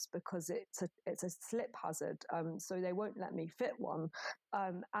bathtubs because it's a slip hazard. So they won't let me fit one.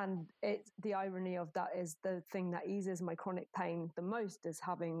 And the irony of that is the thing that eases my chronic pain the most is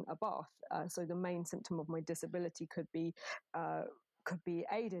having a bath. So the main symptom of my disability could be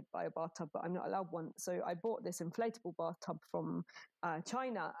aided by a bathtub, but I'm not allowed one. So I bought this inflatable bathtub from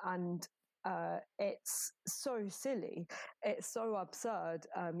China, and it's so silly. It's so absurd.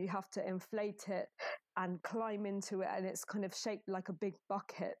 You have to inflate it and climb into it, and it's kind of shaped like a big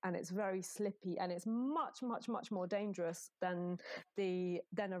bucket, and it's very slippy, and it's much, much, much more dangerous than a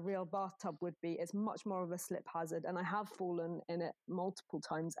real bathtub would be. It's much more of a slip hazard, and I have fallen in it multiple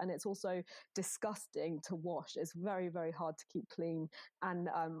times, and it's also disgusting to wash. It's very, very hard to keep clean, and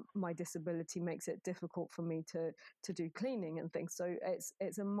my disability makes it difficult for me to do cleaning and things. So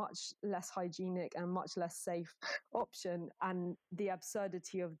it's a much less hygienic and much less safe option, and the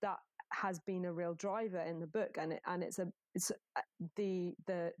absurdity of that has been a real driver in the book, and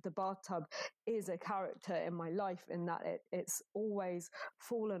the bathtub is a character in my life in that it's always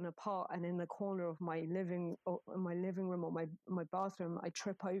fallen apart, and in the corner of my living room or my bathroom I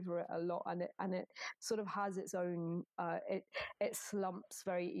trip over it a lot, and it sort of has its own it slumps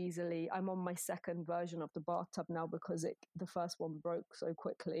very easily. I'm on my second version of the bathtub now because the first one broke so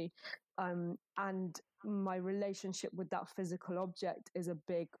quickly, and my relationship with that physical object is a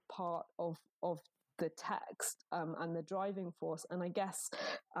big part of the text and the driving force. And I guess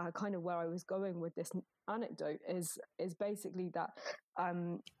kind of where I was going with this anecdote is basically that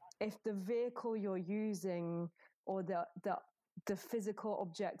if the vehicle you're using or the physical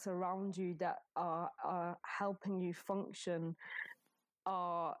objects around you that are helping you function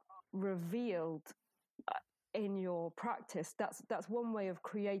are revealed in your practice, that's one way of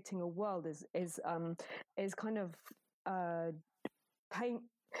creating a world is kind of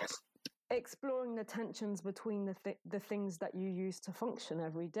exploring the tensions between the things that you use to function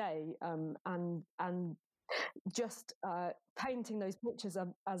every day, and just painting those pictures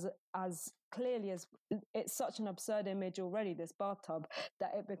as clearly as it's such an absurd image already, this bathtub,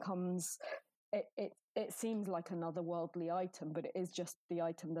 that it becomes it seems like another worldly item, but it is just the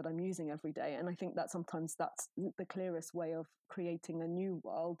item that I'm using every day. And I think that sometimes that's the clearest way of creating a new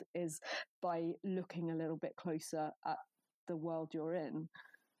world, is by looking a little bit closer at the world you're in.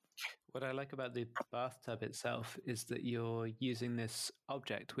 What I like about the bathtub itself is that you're using this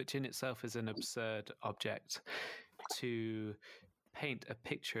object, which in itself is an absurd object, to paint a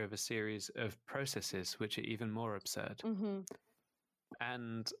picture of a series of processes which are even more absurd. Mm-hmm.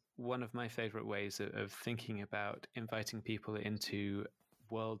 And one of my favorite ways of thinking about inviting people into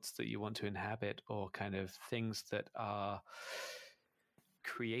worlds that you want to inhabit, or kind of things that are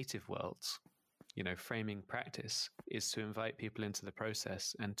creative worlds, framing practice, is to invite people into the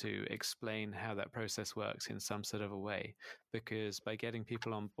process and to explain how that process works in some sort of a way. Because by getting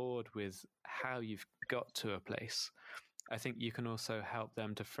people on board with how you've got to a place, I think you can also help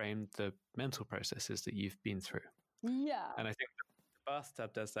them to frame the mental processes that you've been through. Yeah. And I think the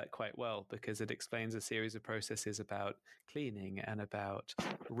bathtub does that quite well, because it explains a series of processes about cleaning and about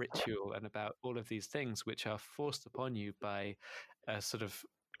ritual and about all of these things which are forced upon you by a sort of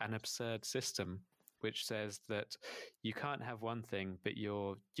an absurd system which says that you can't have one thing, but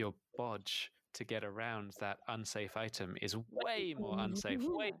your bodge to get around that unsafe item is way more unsafe,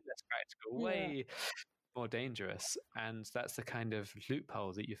 way less practical, way more dangerous. And that's the kind of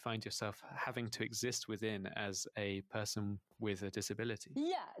loophole that you find yourself having to exist within as a person with a disability.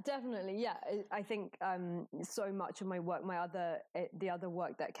 Yeah, definitely. Yeah, I think so much of my work, the other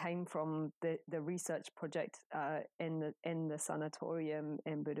work that came from the research project in the sanatorium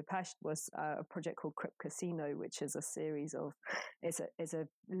in Budapest was a project called Crypt Casino, which is a series of it's a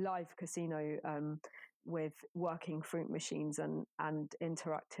live casino with working fruit machines and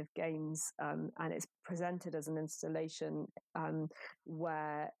interactive games, and it's presented as an installation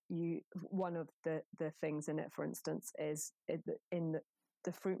where one of the things in it, for instance, is in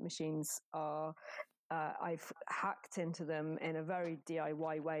the fruit machines are I've hacked into them in a very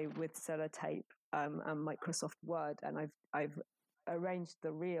DIY way with sellotape and Microsoft Word, and I've arranged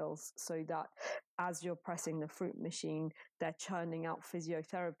the reels so that as you're pressing the fruit machine, they're churning out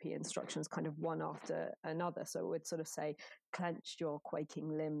physiotherapy instructions kind of one after another. So it would sort of say, clench your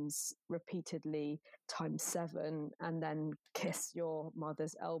quaking limbs repeatedly ×7, and then kiss your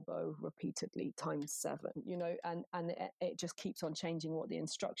mother's elbow repeatedly ×7, and it just keeps on changing what the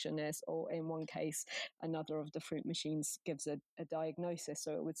instruction is. Or in one case, another of the fruit machines gives a diagnosis.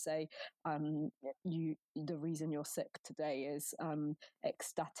 So it would say, the reason you're sick today is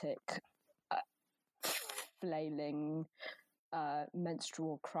ecstatic flailing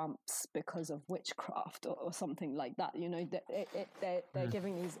menstrual cramps because of witchcraft or something like that. You know, they're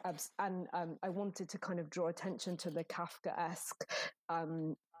giving these and I wanted to kind of draw attention to the Kafkaesque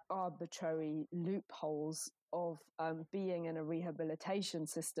arbitrary loopholes of being in a rehabilitation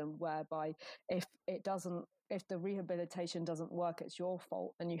system, whereby if the rehabilitation doesn't work, it's your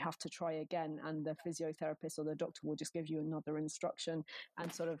fault and you have to try again, and the physiotherapist or the doctor will just give you another instruction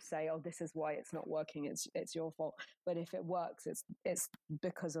and sort of say, oh, this is why it's not working, it's your fault. But if it works, it's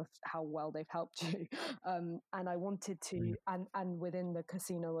because of how well they've helped you. And I wanted to and within the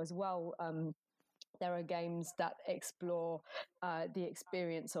casino as well, there are games that explore the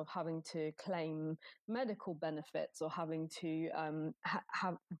experience of having to claim medical benefits, or having to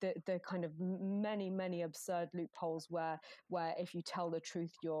have the kind of many absurd loopholes where if you tell the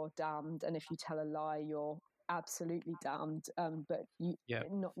truth, you're damned, and if you tell a lie, you're absolutely damned. But you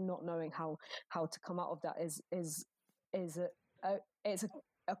not knowing how to come out of that is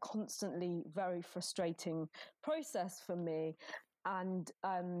a constantly very frustrating process for me. And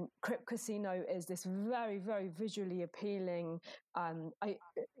Crypt Casino is this very, very visually appealing,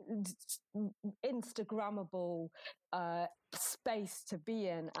 Instagrammable space to be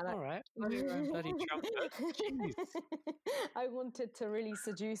in. And all right, bloody trumpet. Jeez. I wanted to really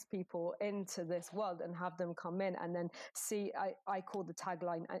seduce people into this world and have them come in and then see. I call the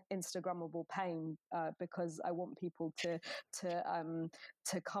tagline Instagrammable pain, because I want people to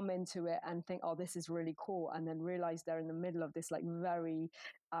come into it and think, oh, this is really cool, and then realize they're in the middle of this like very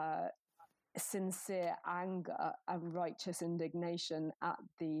sincere anger and righteous indignation at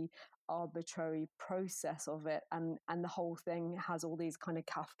the arbitrary process of it, and the whole thing has all these kind of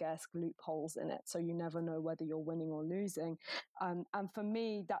Kafkaesque loopholes in it, so you never know whether you're winning or losing. And for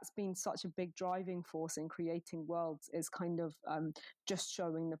me, that's been such a big driving force in creating worlds, is kind of just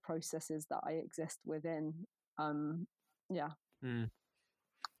showing the processes that I exist within.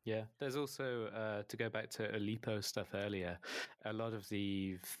 Yeah, there's also, to go back to Aleppo stuff earlier, a lot of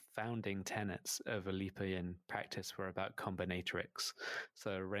the founding tenets of Aleppoian practice were about combinatorics.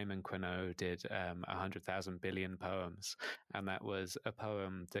 So Raymond Queneau did 100,000 billion poems, and that was a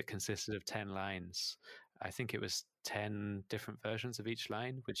poem that consisted of 10 lines. I think it was 10 different versions of each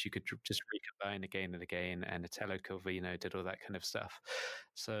line, which you could just recombine again and again, and Italo Calvino did all that kind of stuff.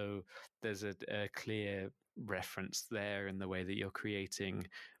 So there's a clear reference there in the way that you're creating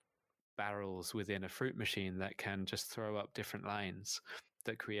barrels within a fruit machine that can just throw up different lines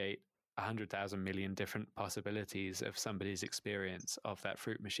that create 100,000 million different possibilities of somebody's experience of that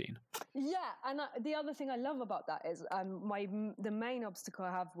fruit machine. Yeah, and the other thing I love about that is the main obstacle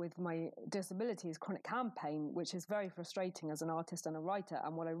I have with my disability is chronic hand pain, which is very frustrating as an artist and a writer.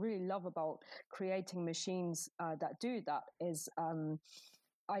 And what I really love about creating machines that do that is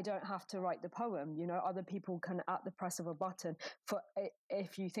I don't have to write the poem. You know, other people can, at the press of a button.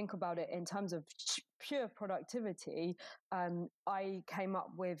 If you think about it in terms of pure productivity, I came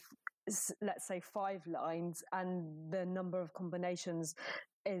up with, let's say, 5 lines, and the number of combinations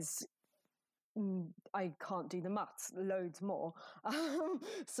is, I can't do the maths, loads more.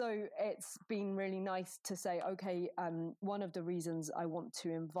 So it's been really nice to say, okay, one of the reasons I want to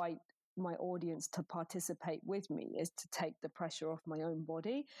invite my audience to participate with me is to take the pressure off my own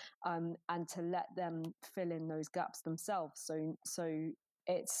body, and to let them fill in those gaps themselves. So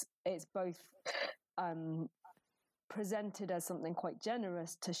it's both presented as something quite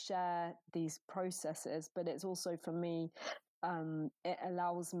generous to share these processes, but it's also, for me, it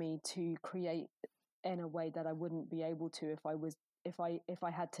allows me to create in a way that I wouldn't be able to if I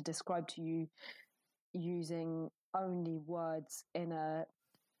had to describe to you using only words in a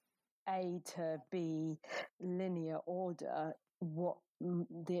to B linear order what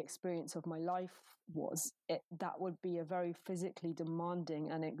the experience of my life was. That would be a very physically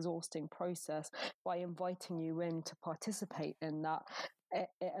demanding and exhausting process. By inviting you in to participate in that, it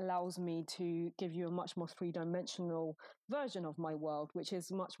allows me to give you a much more 3-dimensional version of my world, which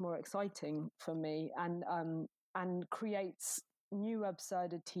is much more exciting for me, and creates new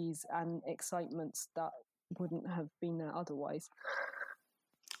absurdities and excitements that wouldn't have been there otherwise.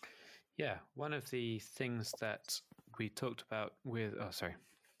 Yeah, one of the things that we talked about with... Oh, sorry.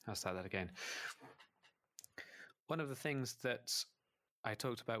 I'll start that again. One of the things that I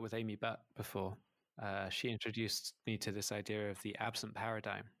talked about with Amy Butt before, she introduced me to this idea of the absent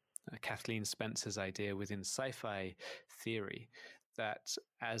paradigm, Kathleen Spencer's idea within sci-fi theory, that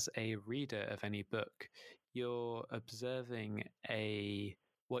as a reader of any book, you're observing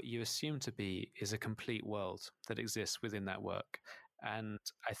what you assume to be is a complete world that exists within that work. And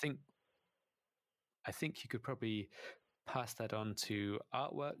I think you could probably pass that on to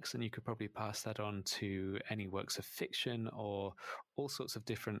artworks, and you could probably pass that on to any works of fiction or all sorts of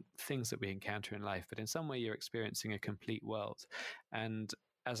different things that we encounter in life. But in some way, you're experiencing a complete world. And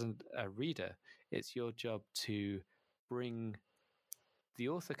as a reader, it's your job to bring... The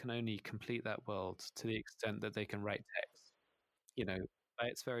author can only complete that world to the extent that they can write text. By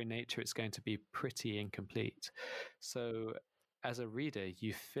its very nature, it's going to be pretty incomplete. So as a reader,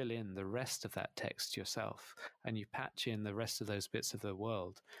 you fill in the rest of that text yourself, and you patch in the rest of those bits of the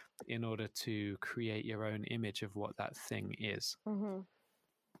world in order to create your own image of what that thing is,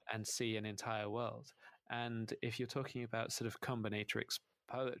 and see an entire world. And if you're talking about sort of combinatorics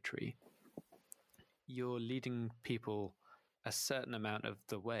poetry, you're leading people a certain amount of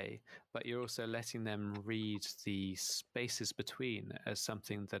the way, but you're also letting them read the spaces between as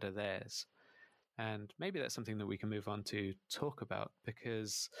something that are theirs. And maybe that's something that we can move on to talk about,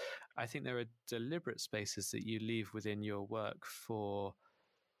 because I think there are deliberate spaces that you leave within your work for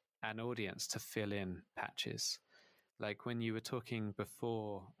an audience to fill in patches. Like when you were talking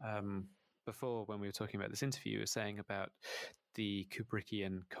before when we were talking about this interview, you were saying about the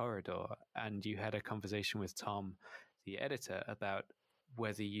Kubrickian corridor, and you had a conversation with Tom, the editor, about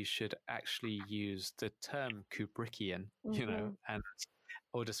whether you should actually use the term Kubrickian, and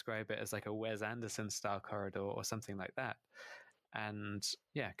or describe it as like a Wes Anderson style corridor or something like that. And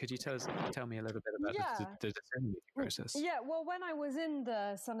could you tell me a little bit about the decision-making process? Yeah, well, when I was in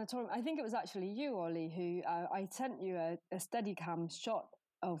the sanatorium, I think it was actually you, Ollie, who I sent you a Steadicam shot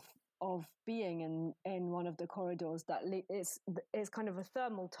of being in one of the corridors that it's kind of a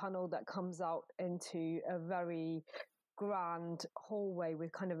thermal tunnel that comes out into a very grand hallway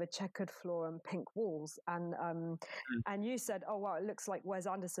with kind of a checkered floor and pink walls, and you said, "Oh wow, it looks like Wes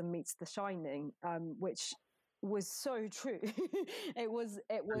Anderson meets The Shining," which was so true. It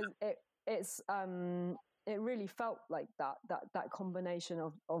really felt like that combination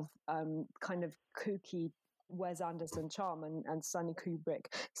of kind of kooky Wes Anderson charm and Stanley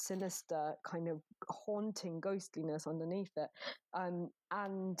Kubrick sinister kind of haunting ghostliness underneath it,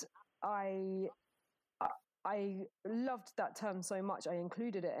 and I loved that term so much. I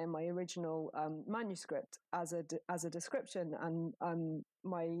included it in my original manuscript as a description, and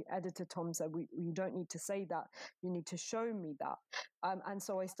my editor Tom said, "You don't need to say that. You need to show me that." And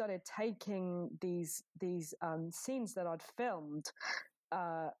so I started taking these scenes that I'd filmed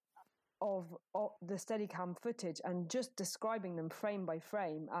of the Steadicam footage and just describing them frame by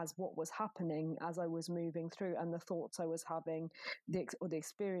frame as what was happening as I was moving through, and the thoughts I was having, the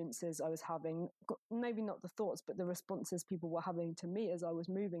experiences I was having, maybe not the thoughts, but the responses people were having to me as I was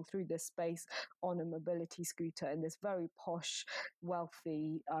moving through this space on a mobility scooter in this very posh,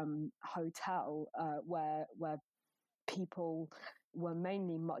 wealthy hotel where people were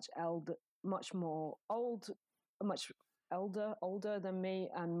mainly much older than me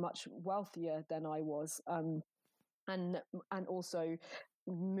and much wealthier than I was, and also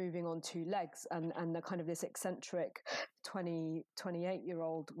moving on two legs, and the kind of this eccentric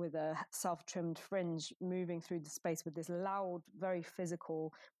 28-year-old with a self-trimmed fringe moving through the space with this loud, very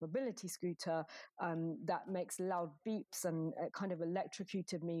physical mobility scooter that makes loud beeps, and it kind of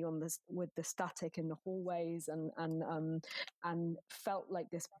electrocuted me with the static in the hallways, and felt like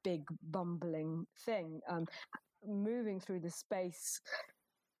this big bumbling thing. Moving through the space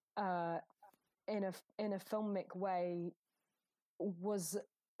in a filmic way was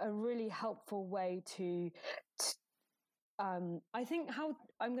a really helpful way to I think how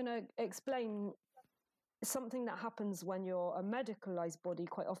I'm going to explain something that happens when you're a medicalized body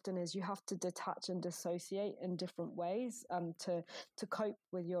quite often is you have to detach and dissociate in different ways to cope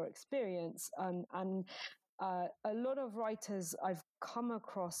with your experience, and a lot of writers I've come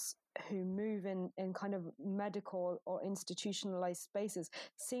across who move in kind of medical or institutionalized spaces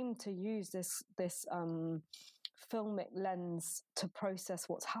seem to use this filmic lens to process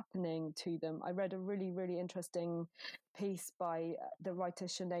what's happening to them. I read a really, really interesting piece by the writer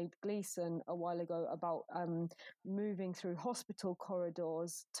Sinead Gleason a while ago about moving through hospital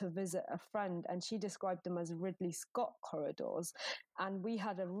corridors to visit a friend, and she described them as Ridley Scott corridors. And we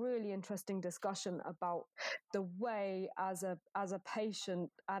had a really interesting discussion about the way as a patient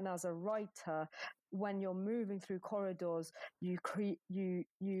and as a writer, when you're moving through corridors, you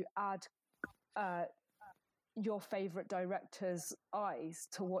add your favorite director's eyes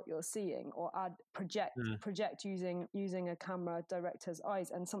to what you're seeing, or project using a camera director's eyes.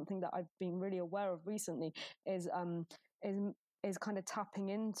 And something that I've been really aware of recently is kind of tapping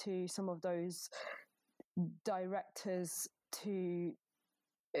into some of those directors to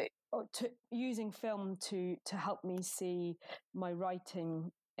using film to help me see my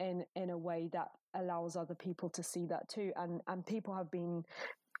writing in a way that allows other people to see that too. And people have been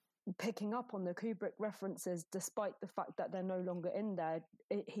picking up on the Kubrick references, despite the fact that they're no longer in there.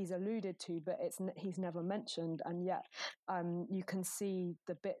 He's alluded to, but he's never mentioned, and yet you can see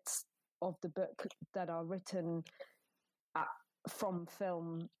the bits of the book that are written from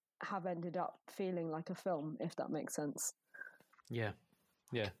film have ended up feeling like a film, if that makes sense. Yeah,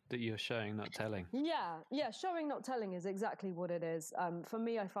 that you're showing, not telling. Yeah, showing, not telling is exactly what it is. For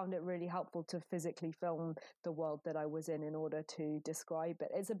me, I found it really helpful to physically film the world that I was in order to describe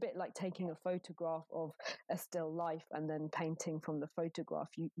it. It's a bit like taking a photograph of a still life and then painting from the photograph.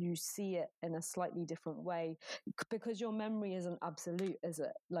 You see it in a slightly different way, because your memory isn't absolute, is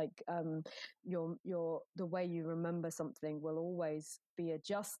it? Like the way you remember something will always be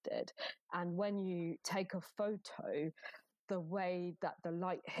adjusted. And when you take a photo, the way that the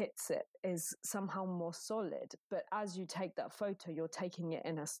light hits it is somehow more solid. But as you take that photo, you're taking it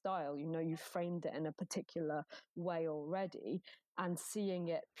in a style, you framed it in a particular way already, and seeing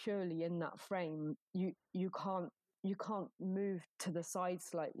it purely in that frame, you can't move to the side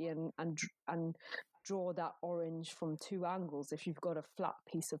slightly and draw that orange from two angles if you've got a flat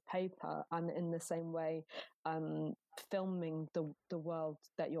piece of paper. And in the same way, filming the world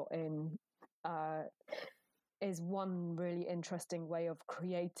that you're in is one really interesting way of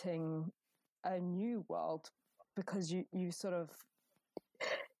creating a new world, because you've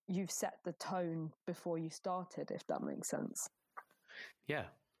set the tone before you started, if that makes sense. Yeah,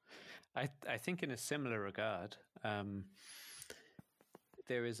 I think in a similar regard,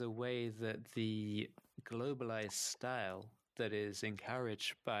 there is a way that the globalized style that is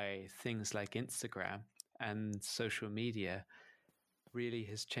encouraged by things like Instagram and social media really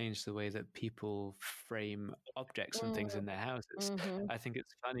has changed the way that people frame objects and things in their houses. Mm-hmm. I think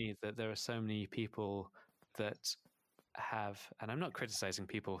it's funny that there are so many people that have, and I'm not criticizing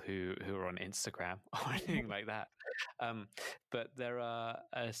people who are on Instagram or anything like that, but there are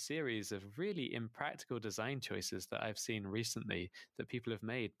a series of really impractical design choices that I've seen recently that people have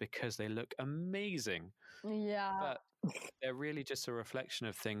made because they look amazing. Yeah. But they're really just a reflection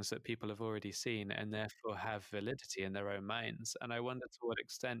of things that people have already seen and therefore have validity in their own minds. And I wonder to what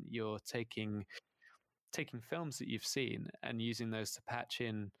extent you're taking films that you've seen and using those to patch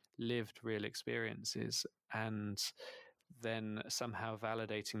in lived real experiences, and then somehow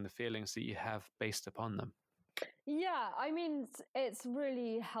validating the feelings that you have based upon them. Yeah, I mean, it's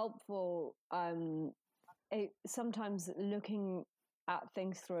really helpful. Sometimes looking at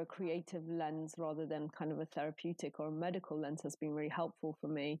things through a creative lens rather than kind of a therapeutic or a medical lens has been really helpful for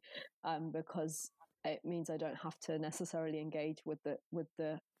me, because it means I don't have to necessarily engage with the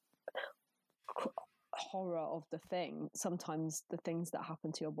horror of the thing. Sometimes the things that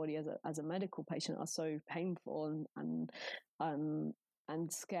happen to your body as a medical patient are so painful and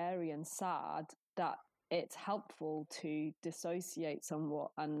scary and sad that it's helpful to dissociate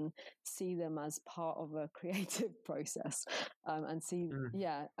somewhat and see them as part of a creative process, and see.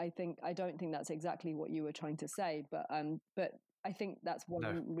 Yeah, I don't think that's exactly what you were trying to say, but I think that's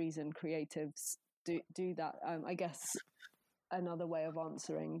one reason creatives do that. I guess another way of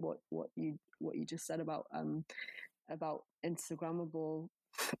answering what you just said about Instagrammable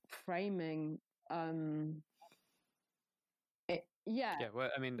framing. Well,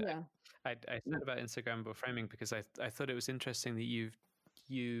 I mean, yeah. I said about Instagrammable framing because I thought it was interesting that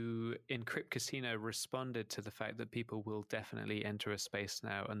you in Crypt Casino responded to the fact that people will definitely enter a space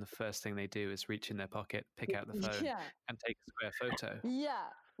now, and the first thing they do is reach in their pocket, pick out the phone, and take a square photo. Yeah.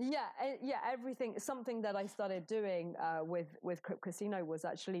 Everything. Something that I started doing with Crypt Casino was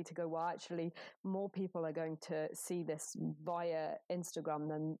actually to go, well, actually, more people are going to see this via Instagram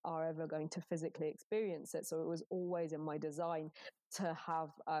than are ever going to physically experience it. So it was always in my design to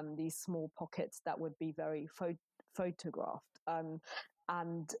have these small pockets that would be very photographed, and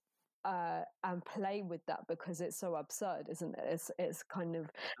play with that, because it's so absurd, isn't it? It's kind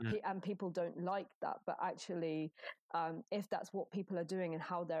of, and people don't like that. But actually, if that's what people are doing and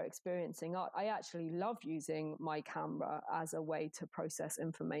how they're experiencing art, I actually love using my camera as a way to process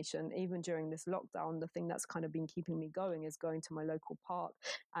information. Even during this lockdown, the thing that's kind of been keeping me going is going to my local park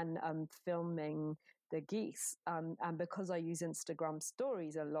and filming the geese. And because I use Instagram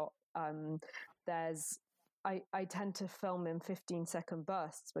stories a lot, I tend to film in 15-second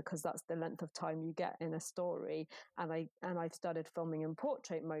bursts, because that's the length of time you get in a story. And I've started filming in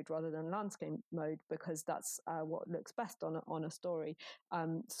portrait mode rather than landscape mode, because that's what looks best on a story.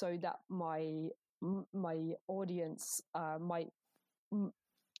 So that my audience might.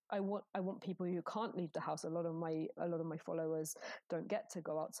 I want people who can't leave the house. A lot of my followers don't get to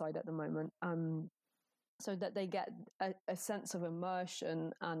go outside at the moment. so that they get a sense of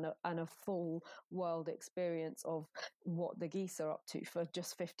immersion and a full world experience of what the geese are up to for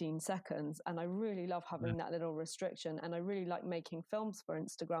just 15 seconds. And I really love having that little restriction. And I really like making films for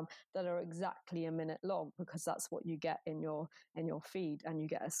Instagram that are exactly a minute long, because that's what you get in your feed, and you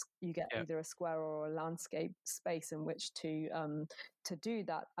get either a square or a landscape space in which to do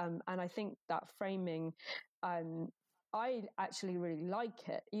that. And I think that framing, I actually really like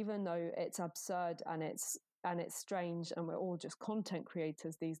it, even though it's absurd and it's strange, and we're all just content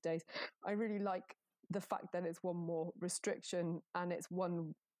creators these days. I really like the fact that it's one more restriction, and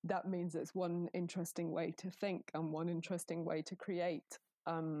that means it's one interesting way to think and one interesting way to create.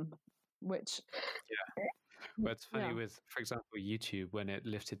 Which Well, it's funny with, for example, YouTube, when it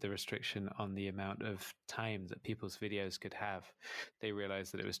lifted the restriction on the amount of time that people's videos could have, they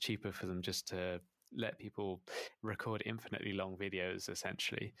realized that it was cheaper for them just to let people record infinitely long videos,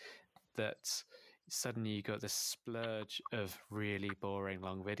 essentially, that suddenly you got this splurge of really boring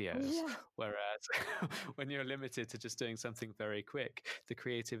long videos. Whereas when you're limited to just doing something very quick, the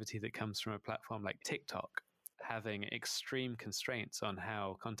creativity that comes from a platform like TikTok, having extreme constraints on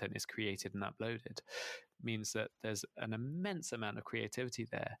how content is created and uploaded, means that there's an immense amount of creativity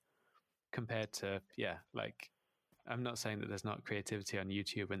there compared to, like, I'm not saying that there's not creativity on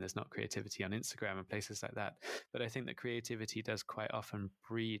YouTube and there's not creativity on Instagram and places like that, but I think that creativity does quite often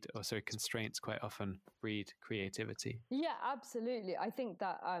constraints quite often breed creativity. Yeah, absolutely. I think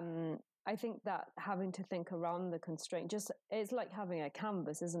that having to think around the constraint, it's like having a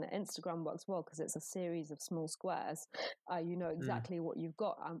canvas, isn't it? Instagram works well because it's a series of small squares. You know exactly what you've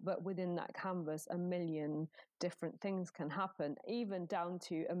got, but within that canvas, a million different things can happen, even down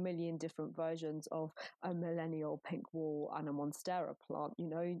to a million different versions of a millennial pink wall and a monstera plant. You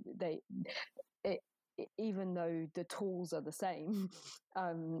know, even though the tools are the same,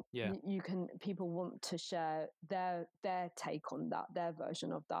 people want to share their take on that, their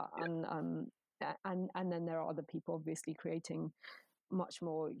version of that, and then there are other people obviously creating much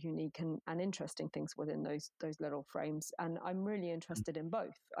more unique and interesting things within those little frames. And I'm really interested in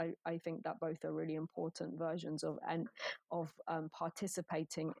both. I think that both are really important versions of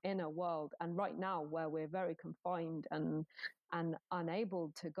participating in a world. And right now, where we're very confined and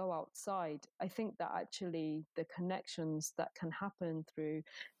unable to go outside, I think that actually the connections that can happen through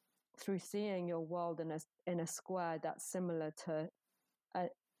seeing your world in a square that's similar to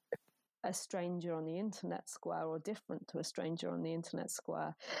a stranger on the internet square, or different to a stranger on the internet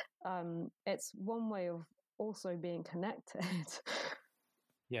square, it's one way of also being connected.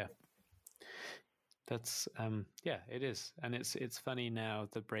 That's it is. And it's funny now,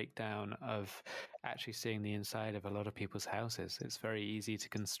 the breakdown of actually seeing the inside of a lot of people's houses. It's very easy to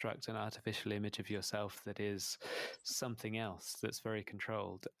construct an artificial image of yourself that is something else, that's very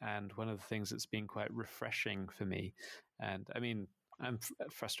controlled. And one of the things that's been quite refreshing for me, and I mean, I'm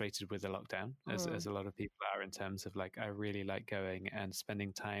frustrated with the lockdown, as a lot of people are, in terms of, like, I really like going and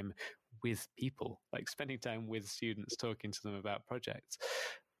spending time with people, like spending time with students, talking to them about projects.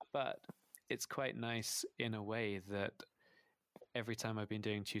 But it's quite nice in a way that every time I've been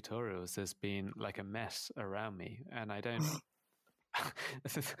doing tutorials, there's been like a mess around me, and I don't,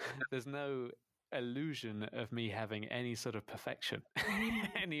 there's no illusion of me having any sort of perfection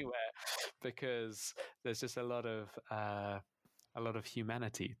anywhere, because there's just a lot of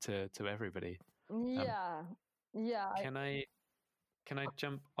humanity to everybody. Can I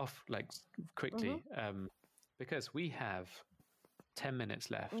jump off, like, quickly? Because we have 10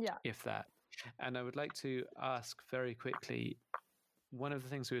 minutes left, if that. And I would like to ask very quickly, one of the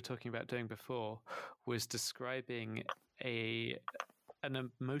things we were talking about doing before was describing an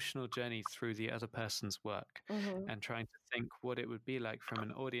emotional journey through the other person's work, and trying to think what it would be like from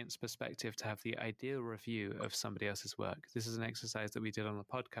an audience perspective to have the ideal review of somebody else's work. This is an exercise that we did on the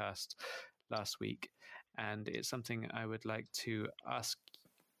podcast last week, and it's something I would like to ask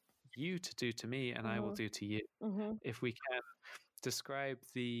you to do to me, and I will do to you. If we can describe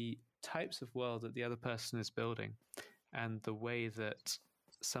the types of world that the other person is building, and the way that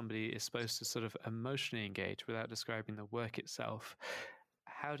somebody is supposed to sort of emotionally engage without describing the work itself.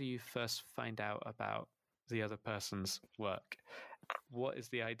 How do you first find out about the other person's work? What is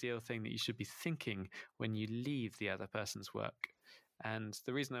the ideal thing that you should be thinking when you leave the other person's work? And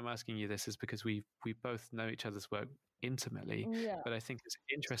the reason I'm asking you this is because we both know each other's work intimately, but I think it's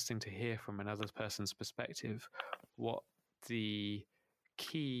interesting to hear from another person's perspective what the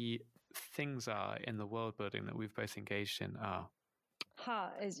key things are in the world building that we've both engaged in are.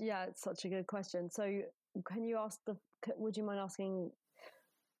 It's such a good question. So can you would you mind asking,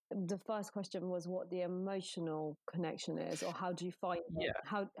 the first question was what the emotional connection is, or how do you find it?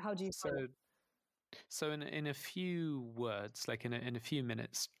 How do you find it? So in a few words, like in a few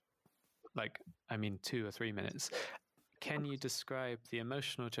minutes, 2 or 3 minutes, can you describe the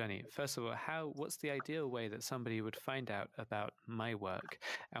emotional journey? First of all, what's the ideal way that somebody would find out about my work,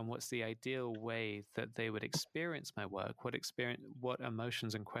 and what's the ideal way that they would experience my work? What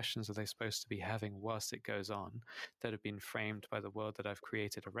emotions and questions are they supposed to be having whilst it goes on, that have been framed by the world that I've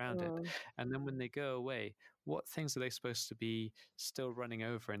created around it? And then when they go away, what things are they supposed to be still running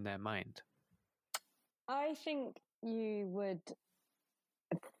over in their mind? I think you would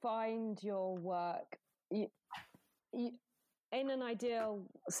find your work. In an ideal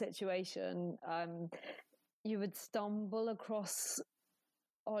situation, you would stumble across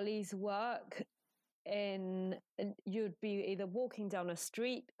Ollie's work you'd be either walking down a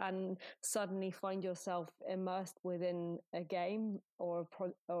street and suddenly find yourself immersed within a game or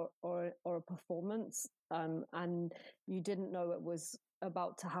a performance, and you didn't know it was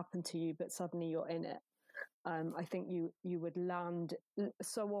about to happen to you, but suddenly you're in it. I think you would land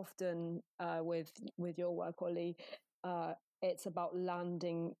so often with your work, Ollie. It's about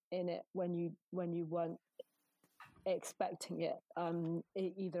landing in it when you weren't expecting it.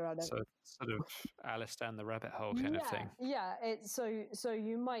 Either at a sort of Alice down the rabbit hole kind of thing. Yeah. So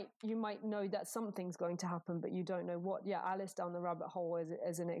you might know that something's going to happen, but you don't know what. Yeah, Alice down the rabbit hole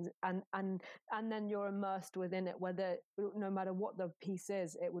and then you're immersed within it. Whether no matter what the piece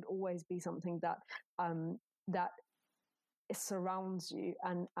is, it would always be something that that surrounds you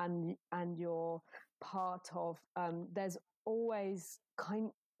and you're part of. There's always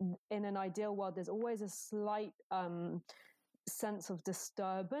in an ideal world, there's always a slight sense of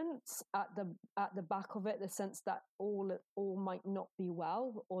disturbance at the back of it, the sense that all might not be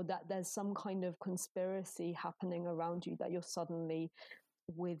well, or that there's some kind of conspiracy happening around you that you're suddenly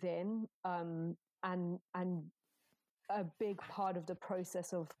within. And a big part of the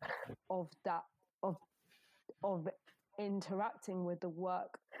process of interacting with the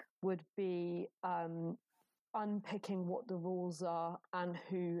work would be unpicking what the rules are and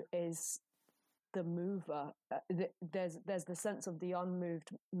who is the mover. There's the sense of the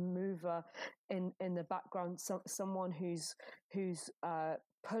unmoved mover in the background, someone who's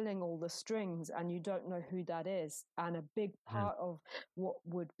pulling all the strings, and you don't know who that is. And a big part of what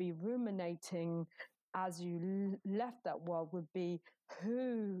would be ruminating as you left that world would be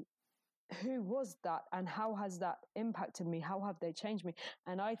who was that, and how has that impacted me? How have they changed me?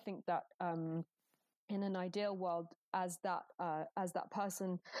 And I think that in an ideal world, as that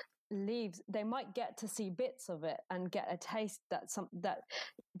person leaves, they might get to see bits of it and get a taste that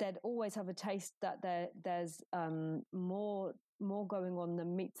they'd always have a taste that there's more going on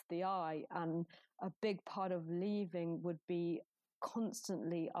than meets the eye. And a big part of leaving would be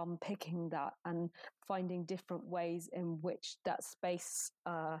constantly unpicking that and finding different ways in which that space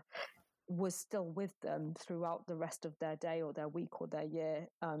was still with them throughout the rest of their day or their week or their year.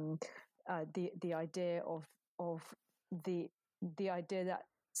 The idea of the idea that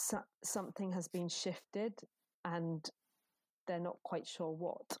something has been shifted and they're not quite sure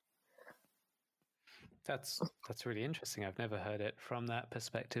what. That's really interesting. I've never heard it from that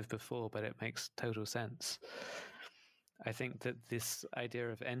perspective before, but it makes total sense. I think that this idea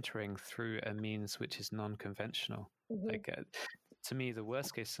of entering through a means which is non-conventional, to me, the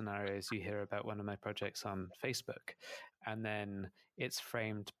worst case scenario is you hear about one of my projects on Facebook, and then it's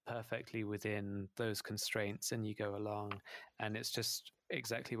framed perfectly within those constraints, and you go along, and it's just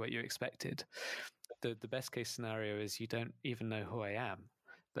exactly what you expected. The best case scenario is you don't even know who I am,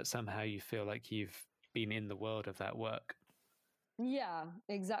 but somehow you feel like you've been in the world of that work. Yeah,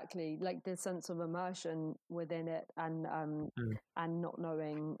 exactly. Like the sense of immersion within it, and not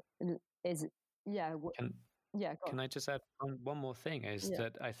knowing is Can I just add one more thing?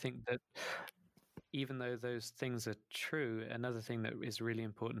 That I think that even though those things are true, another thing that is really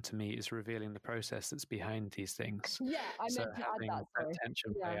important to me is revealing the process that's behind these things. Yeah, I meant to add that. Sorry.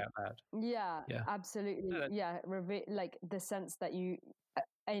 Tension play out loud. Yeah, absolutely. Like the sense that you,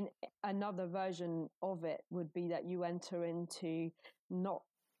 in another version of it would be that you enter into not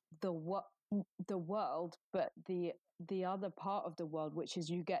the world, but the other part of the world, which is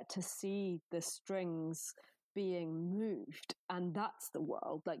you get to see the strings being moved, and that's the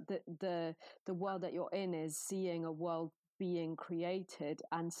world. Like the world that you're in is seeing a world being created,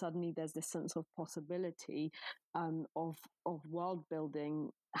 and suddenly there's this sense of possibility of world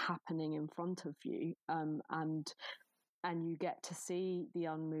building happening in front of you, and you get to see the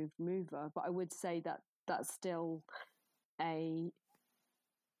unmoved mover. But I would say that that's still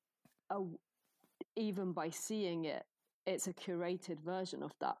even by seeing it, it's a curated version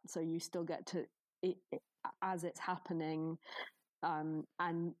of that. So you still get to, as it's happening,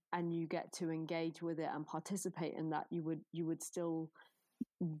 and you get to engage with it and participate in that, you would still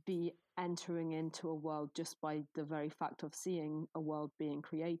be entering into a world just by the very fact of seeing a world being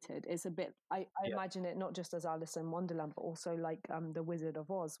created. It's a bit, I imagine it not just as Alice in Wonderland, but also like the Wizard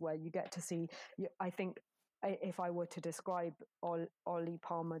of Oz, where you get to see, I think if I were to describe Ollie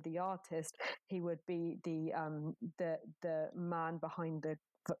Palmer, the artist, he would be the man behind the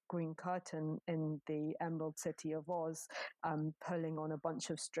green curtain in the Emerald City of Oz, pulling on a bunch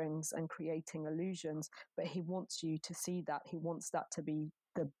of strings and creating illusions. But he wants you to see that. He wants that to be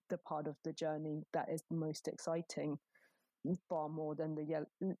the part of the journey that is the most exciting, far more than the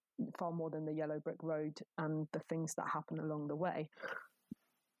yellow brick road and the things that happen along the way.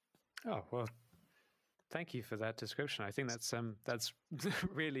 Oh, well, thank you for that description. I think that's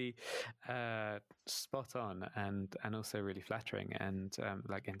really spot on and also really flattering and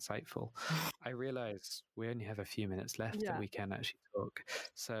like insightful. I realize we only have a few minutes left that we can actually talk.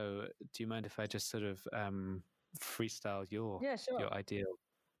 So do you mind if I just sort of freestyle your ideal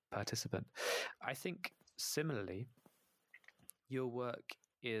participant? I think similarly, your work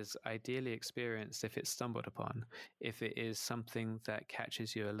is ideally experienced if it's stumbled upon, if it is something that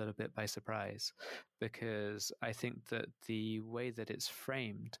catches you a little bit by surprise, because I think that the way that it's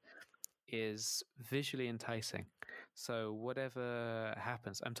framed is visually enticing. So whatever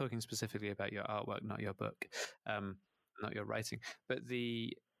happens, I'm talking specifically about your artwork, not your book, not your writing, but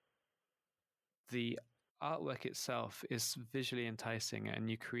the artwork itself is visually enticing, and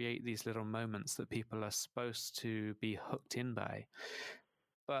you create these little moments that people are supposed to be hooked in by.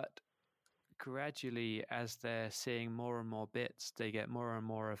 But gradually, as they're seeing more and more bits, they get more and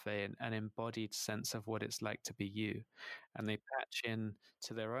more of an embodied sense of what it's like to be you. And they patch in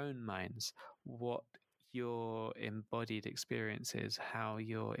to their own minds what your embodied experience is, how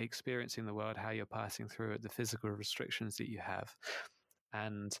you're experiencing the world, how you're passing through it, the physical restrictions that you have,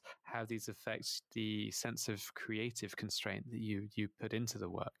 and how these affect the sense of creative constraint that you put into the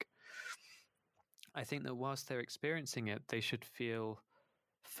work. I think that whilst they're experiencing it, they should feel,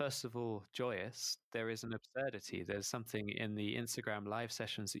 first of all, joyous. There is an absurdity. There's something in the Instagram live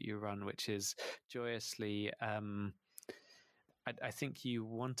sessions that you run which is joyously, I think you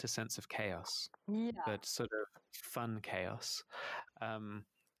want a sense of chaos, but sort of fun chaos.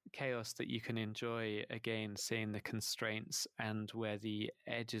 Chaos that you can enjoy, again, seeing the constraints and where the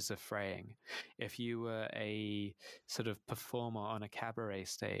edges are fraying. If you were a sort of performer on a cabaret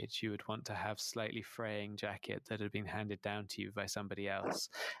stage, you would want to have slightly fraying jacket that had been handed down to you by somebody else,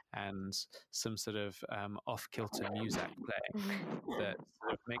 and some sort of off-kilter music playing that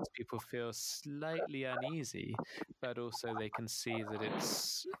sort of makes people feel slightly uneasy, but also they can see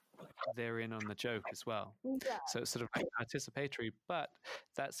that they're in on the joke as well. So it's sort of like participatory, but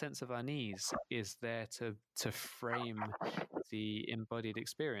that sense of unease is there to frame the embodied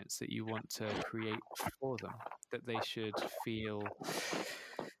experience that you want to create for them, that they should feel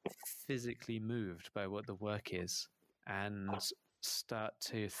physically moved by what the work is and start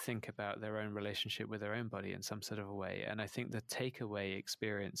to think about their own relationship with their own body in some sort of a way. And I think the takeaway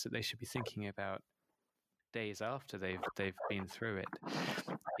experience that they should be thinking about days after they've been through it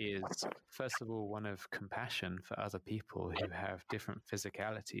is, first of all, one of compassion for other people who have different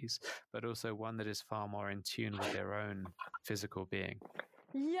physicalities, but also one that is far more in tune with their own physical being.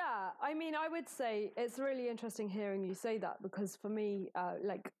 Yeah, I mean, I would say it's really interesting hearing you say that, because for me,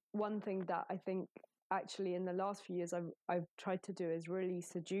 like one thing that I think actually in the last few years I've tried to do is really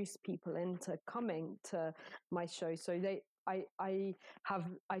seduce people into coming to my show. So I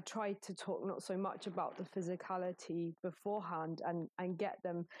tried to talk not so much about the physicality beforehand and get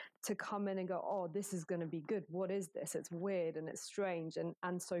them to come in and go, oh, this is going to be good. What is this? It's weird and it's strange.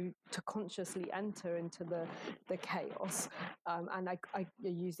 And so to consciously enter into the chaos. And I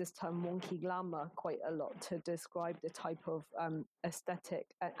use this term wonky glamour quite a lot to describe the type of aesthetic.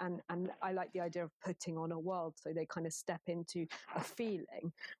 And I like the idea of putting on a world. So they kind of step into a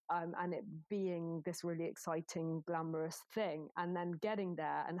feeling and it being this really exciting, glamorous thing, and then getting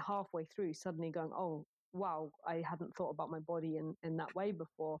there and halfway through suddenly going, oh, wow, I hadn't thought about my body in that way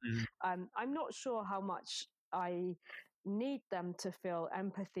before. I'm not sure how much I need them to feel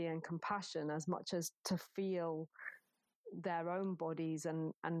empathy and compassion as much as to feel their own bodies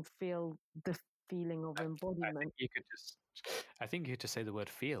and feel the feeling of embodiment. I think you could just say the word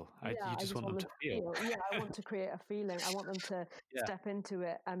feel. You just want them to feel. Yeah, I want to create a feeling. I want them to step into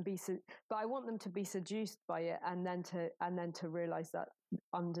it and but I want them to be seduced by it, and then to realize that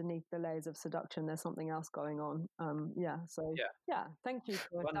underneath the layers of seduction, there's something else going on. Thank you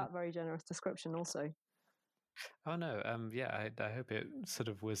for that very generous description also. Oh no, I hope it sort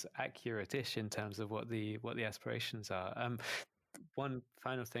of was accurate-ish in terms of what the aspirations are. one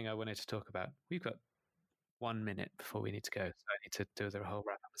final thing I wanted to talk about. We've got 1 minute before we need to go, so I need to do the whole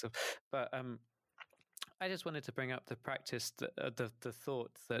wrap up myself. But I just wanted to bring up the practice, the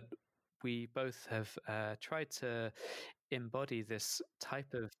thought that we both have tried to embody this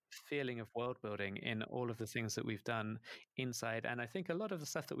type of feeling of world building in all of the things that we've done inside, and I think a lot of the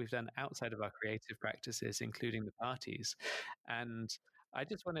stuff that we've done outside of our creative practices, including the parties. And I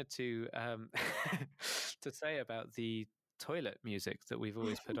just wanted to to say about the toilet music that we've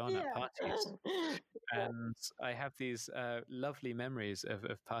always put on at parties. And I have these lovely memories of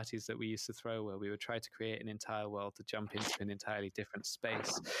parties that we used to throw where we would try to create an entire world to jump into an entirely different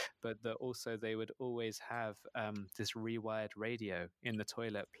space, but that also they would always have this rewired radio in the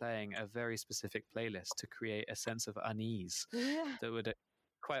toilet playing a very specific playlist to create a sense of unease that would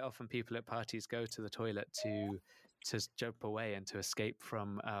quite often people at parties go to the toilet to jump away and to escape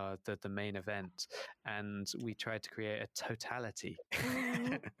from the main event, and we tried to create a totality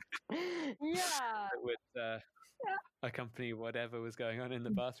that would accompany whatever was going on in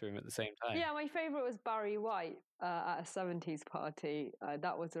the bathroom at the same time. Yeah, my favourite was Barry White at a 70s party.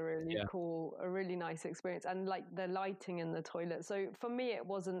 That was a really cool, a really nice experience, and like the lighting in the toilet. So for me, it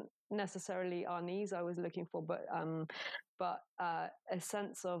wasn't necessarily unease I was looking for, but a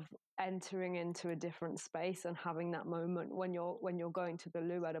sense of entering into a different space and having that moment when you're going to the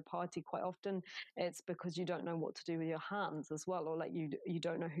loo at a party. Quite often it's because you don't know what to do with your hands as well, or like you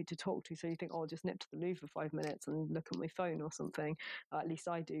don't know who to talk to, so you think, oh, I'll just nip to the loo for 5 minutes and look at my phone or something. At least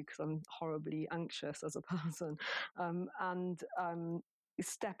I do, because I'm horribly anxious as a person.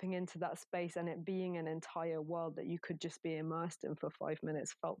 Stepping into that space and it being an entire world that you could just be immersed in for 5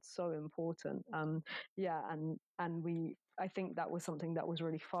 minutes felt so important. I think that was something that was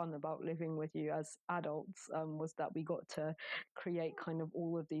really fun about living with you as adults, was that we got to create kind of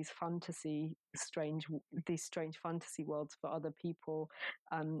all of these strange fantasy worlds for other people,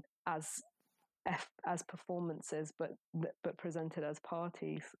 as performances, but presented as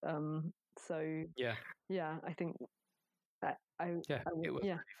parties. I think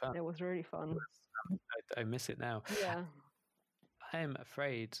it was really fun. I miss it now. Yeah. I'm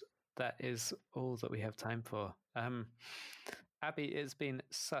afraid that is all that we have time for. Abby, it's been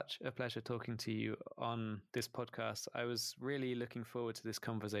such a pleasure talking to you on this podcast. I was really looking forward to this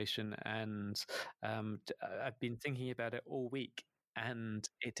conversation, and I've been thinking about it all week, and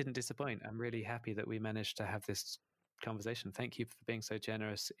it didn't disappoint. I'm really happy that we managed to have this conversation. Thank you for being so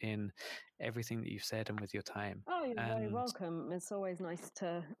generous in everything that you've said and with your time. Oh, you're very welcome. It's always nice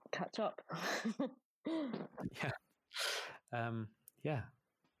to catch up. Yeah.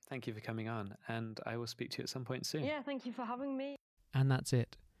 Thank you for coming on, and I will speak to you at some point soon. Yeah, thank you for having me. And that's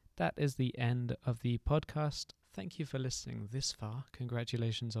it. That is the end of the podcast. Thank you for listening this far.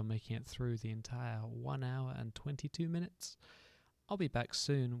 Congratulations on making it through the entire 1 hour and 22 minutes. I'll be back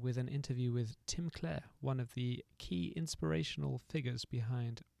soon with an interview with Tim Clare, one of the key inspirational figures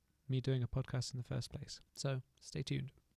behind me doing a podcast in the first place. So stay tuned.